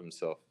he taught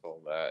himself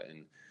all that.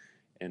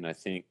 And I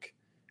think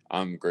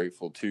I'm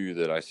grateful too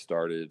that I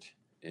started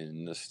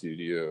in the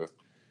studio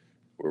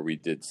where we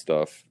did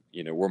stuff,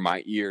 where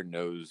my ear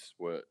knows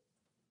what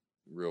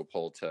real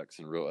Pultecs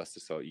and real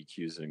SSL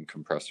EQs and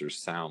compressors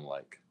sound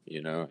like,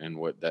 and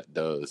what that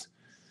does.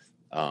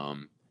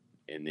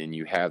 And then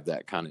you have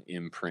that kind of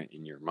imprint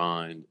in your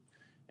mind,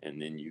 and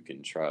then you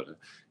can try to,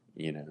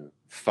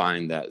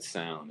 find that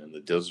sound in the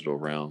digital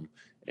realm.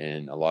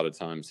 And a lot of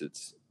times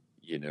it's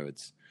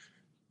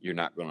you're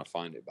not going to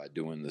find it by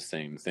doing the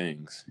same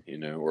things,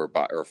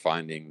 or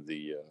finding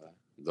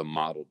the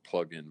modeled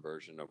plug-in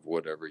version of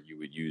whatever you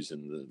would use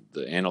in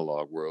the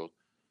analog world.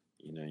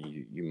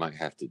 You might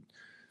have to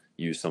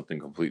use something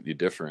completely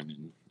different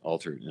and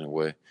alter it in a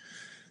way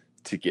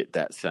to get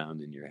that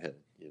sound in your head.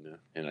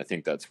 And I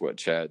think that's what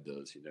Chad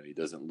does. He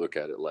doesn't look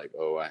at it like,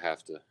 oh, I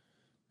have to,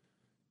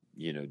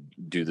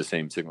 do the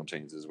same signal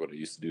chains as what I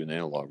used to do in the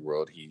analog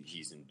world.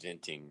 He's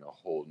inventing a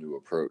whole new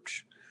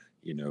approach,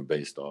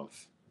 based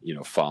off,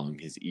 following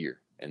his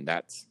ear. And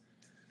that's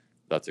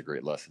a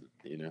great lesson,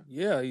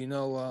 Yeah,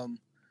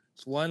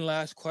 it's one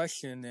last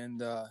question,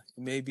 and it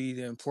may be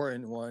the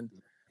important one.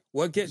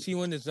 What gets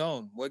you in the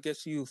zone? What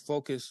gets you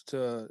focused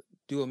to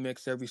do a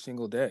mix every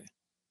single day?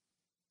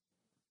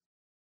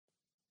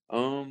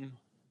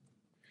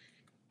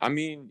 I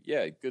mean,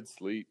 yeah, good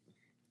sleep.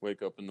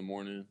 Wake up in the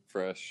morning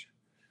fresh.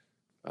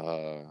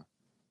 Some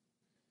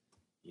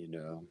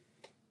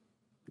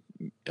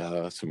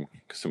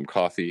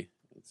coffee,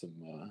 some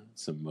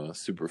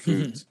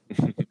superfoods,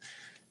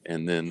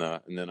 and then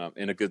I'm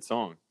in a good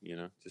song.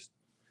 Just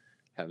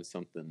having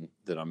something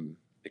that I'm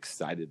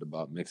excited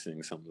about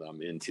mixing, something that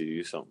I'm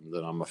into, something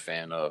that I'm a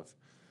fan of,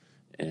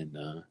 and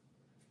a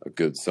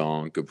good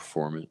song, good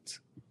performance,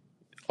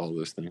 all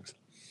those things.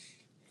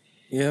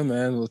 Yeah,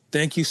 man. Well,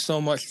 thank you so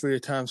much for your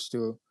time,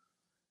 Stu.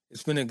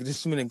 This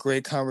has been a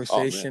great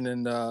conversation.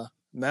 And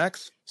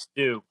Max,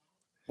 Stu,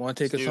 want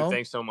to take us home?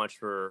 Thanks so much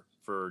for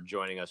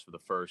joining us for the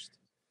first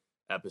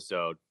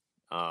episode.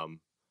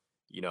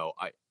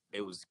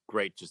 It was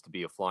great just to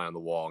be a fly on the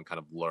wall and kind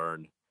of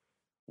learn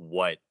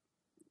what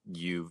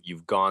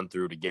you've gone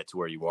through to get to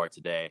where you are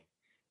today.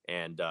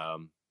 And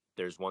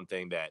there's one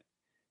thing that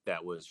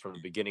was from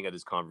the beginning of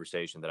this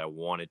conversation that I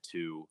wanted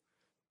to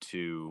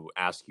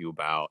ask you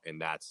about, and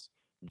that's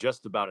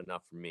just about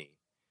enough for me.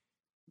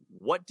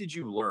 What did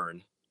you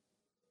learn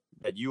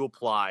that you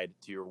applied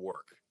to your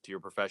work, to your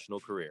professional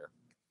career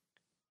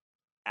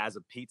as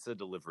a pizza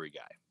delivery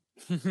guy?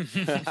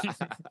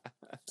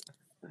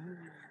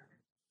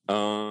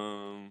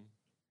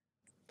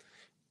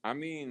 I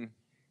mean,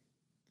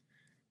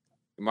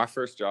 my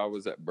first job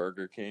was at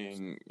Burger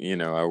King. You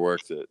know, I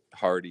worked at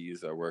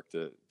Hardee's. I worked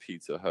at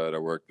Pizza Hut. I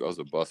was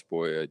a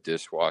busboy, a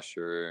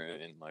dishwasher,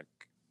 and like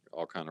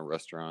all kind of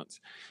restaurants.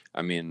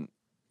 I mean,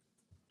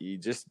 you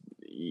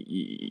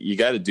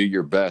got to do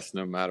your best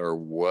no matter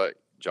what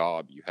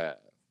job you have.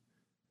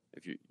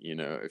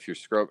 If you're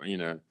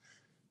scrubbing,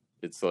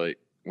 it's like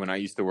when I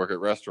used to work at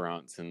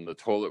restaurants and the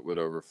toilet would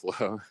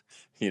overflow,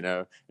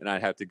 and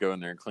I'd have to go in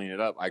there and clean it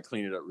up. I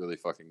clean it up really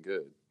fucking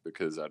good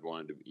because I'd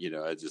wanted to,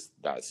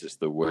 that's just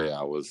the way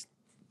I was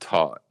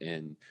taught.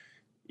 And,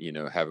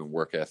 having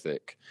work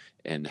ethic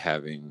and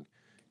having,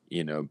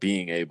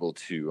 being able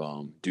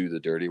to do the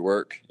dirty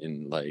work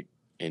and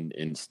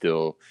and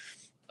still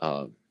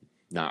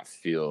not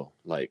feel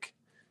like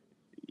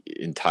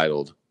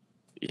entitled,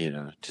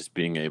 just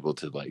being able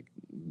to like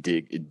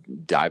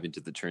dive into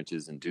the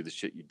trenches and do the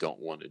shit you don't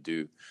want to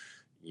do,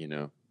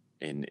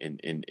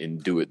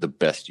 and do it the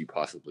best you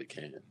possibly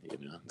can.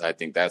 I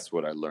think that's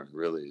what I learned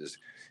really, is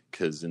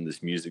because in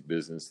this music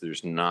business,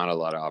 there's not a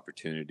lot of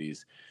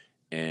opportunities,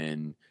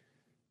 and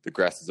the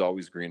grass is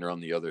always greener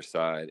on the other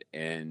side.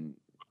 And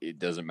it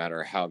doesn't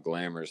matter how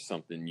glamorous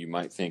something you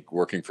might think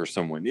working for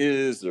someone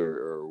is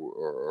or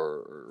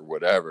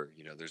whatever,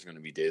 there's going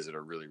to be days that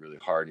are really, really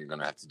hard. You're going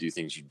to have to do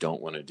things you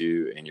don't want to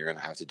do, and you're going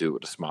to have to do it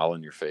with a smile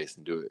on your face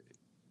and do it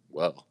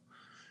well.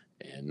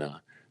 And I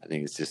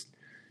think it's just,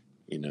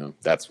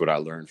 that's what I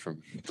learned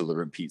from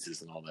delivering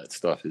pizzas and all that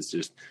stuff is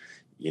just,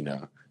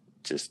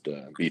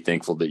 be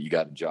thankful that you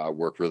got a job,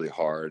 work really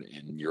hard,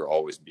 and you're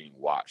always being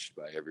watched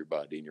by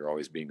everybody, and you're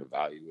always being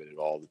evaluated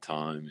all the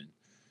time. And,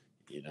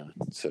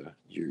 so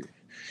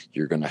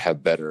you're going to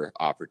have better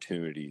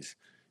opportunities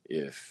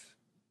if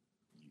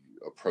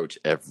you approach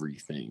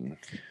everything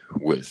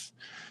with,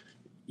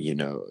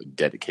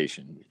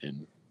 dedication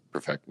and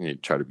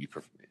try to be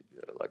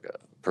like a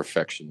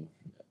perfection.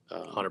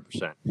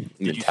 100%.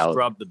 Did you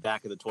scrub the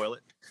back of the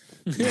toilet?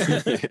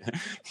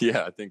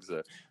 Yeah, I think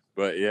so.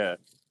 But yeah,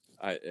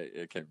 I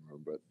can't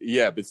remember. But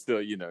yeah, but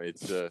still,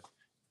 it's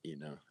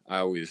I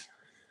always.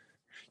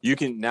 You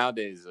can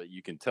nowadays,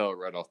 you can tell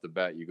right off the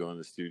bat. You go in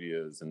the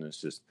studios, and it's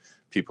just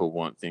people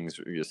want things.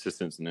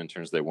 Assistants and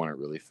interns, they want it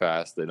really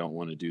fast. They don't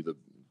want to do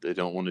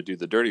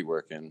the dirty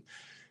work. And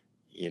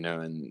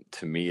and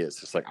to me, it's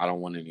just like I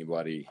don't want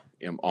anybody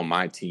on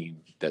my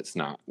team that's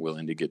not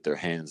willing to get their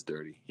hands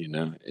dirty.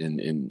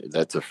 And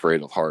that's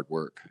afraid of hard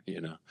work.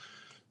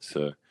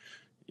 So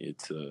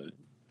it's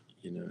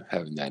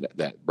having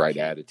that right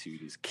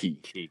attitude is key.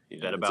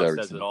 That about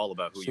says it all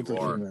about who you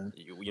are.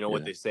 You know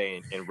what they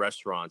say in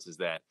restaurants is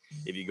that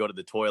if you go to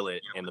the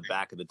toilet and the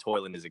back of the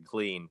toilet isn't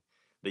clean,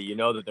 that you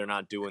know that they're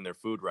not doing their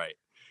food right.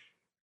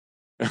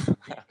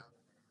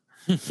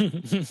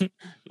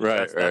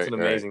 Right. That's an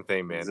amazing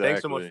thing, man. Exactly.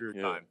 Thanks so much for your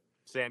time.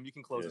 Sam, you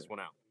can close this one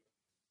out.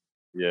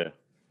 Yeah.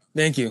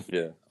 Thank you.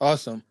 Yeah.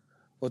 Awesome.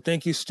 Well,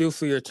 thank you, Stu,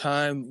 for your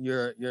time,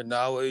 your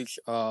knowledge.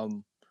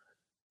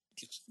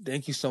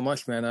 Thank you so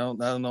much, man. I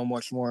don't know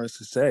much more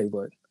to say,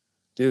 but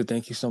dude,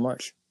 thank you so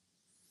much.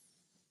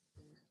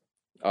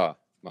 My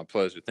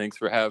pleasure. Thanks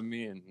for having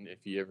me. And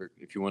if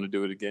you want to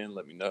do it again,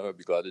 let me know. I'd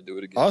be glad to do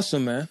it again.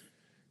 Awesome, man.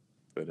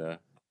 But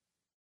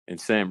and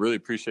Sam, really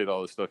appreciate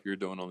all the stuff you're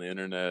doing on the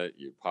internet,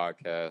 your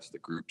podcast, the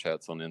group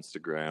chats on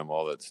Instagram,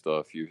 all that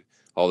stuff.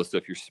 All the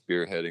stuff you're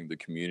spearheading, the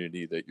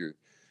community that you're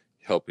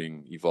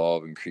helping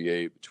evolve and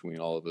create between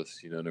all of us.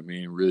 You know what I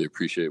mean? Really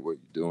appreciate what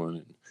you're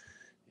doing,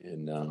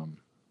 and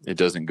it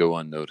doesn't go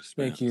unnoticed.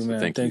 Thank you,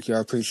 man. Thank you. I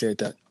appreciate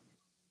that.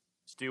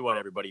 Stu,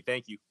 everybody.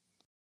 Thank you.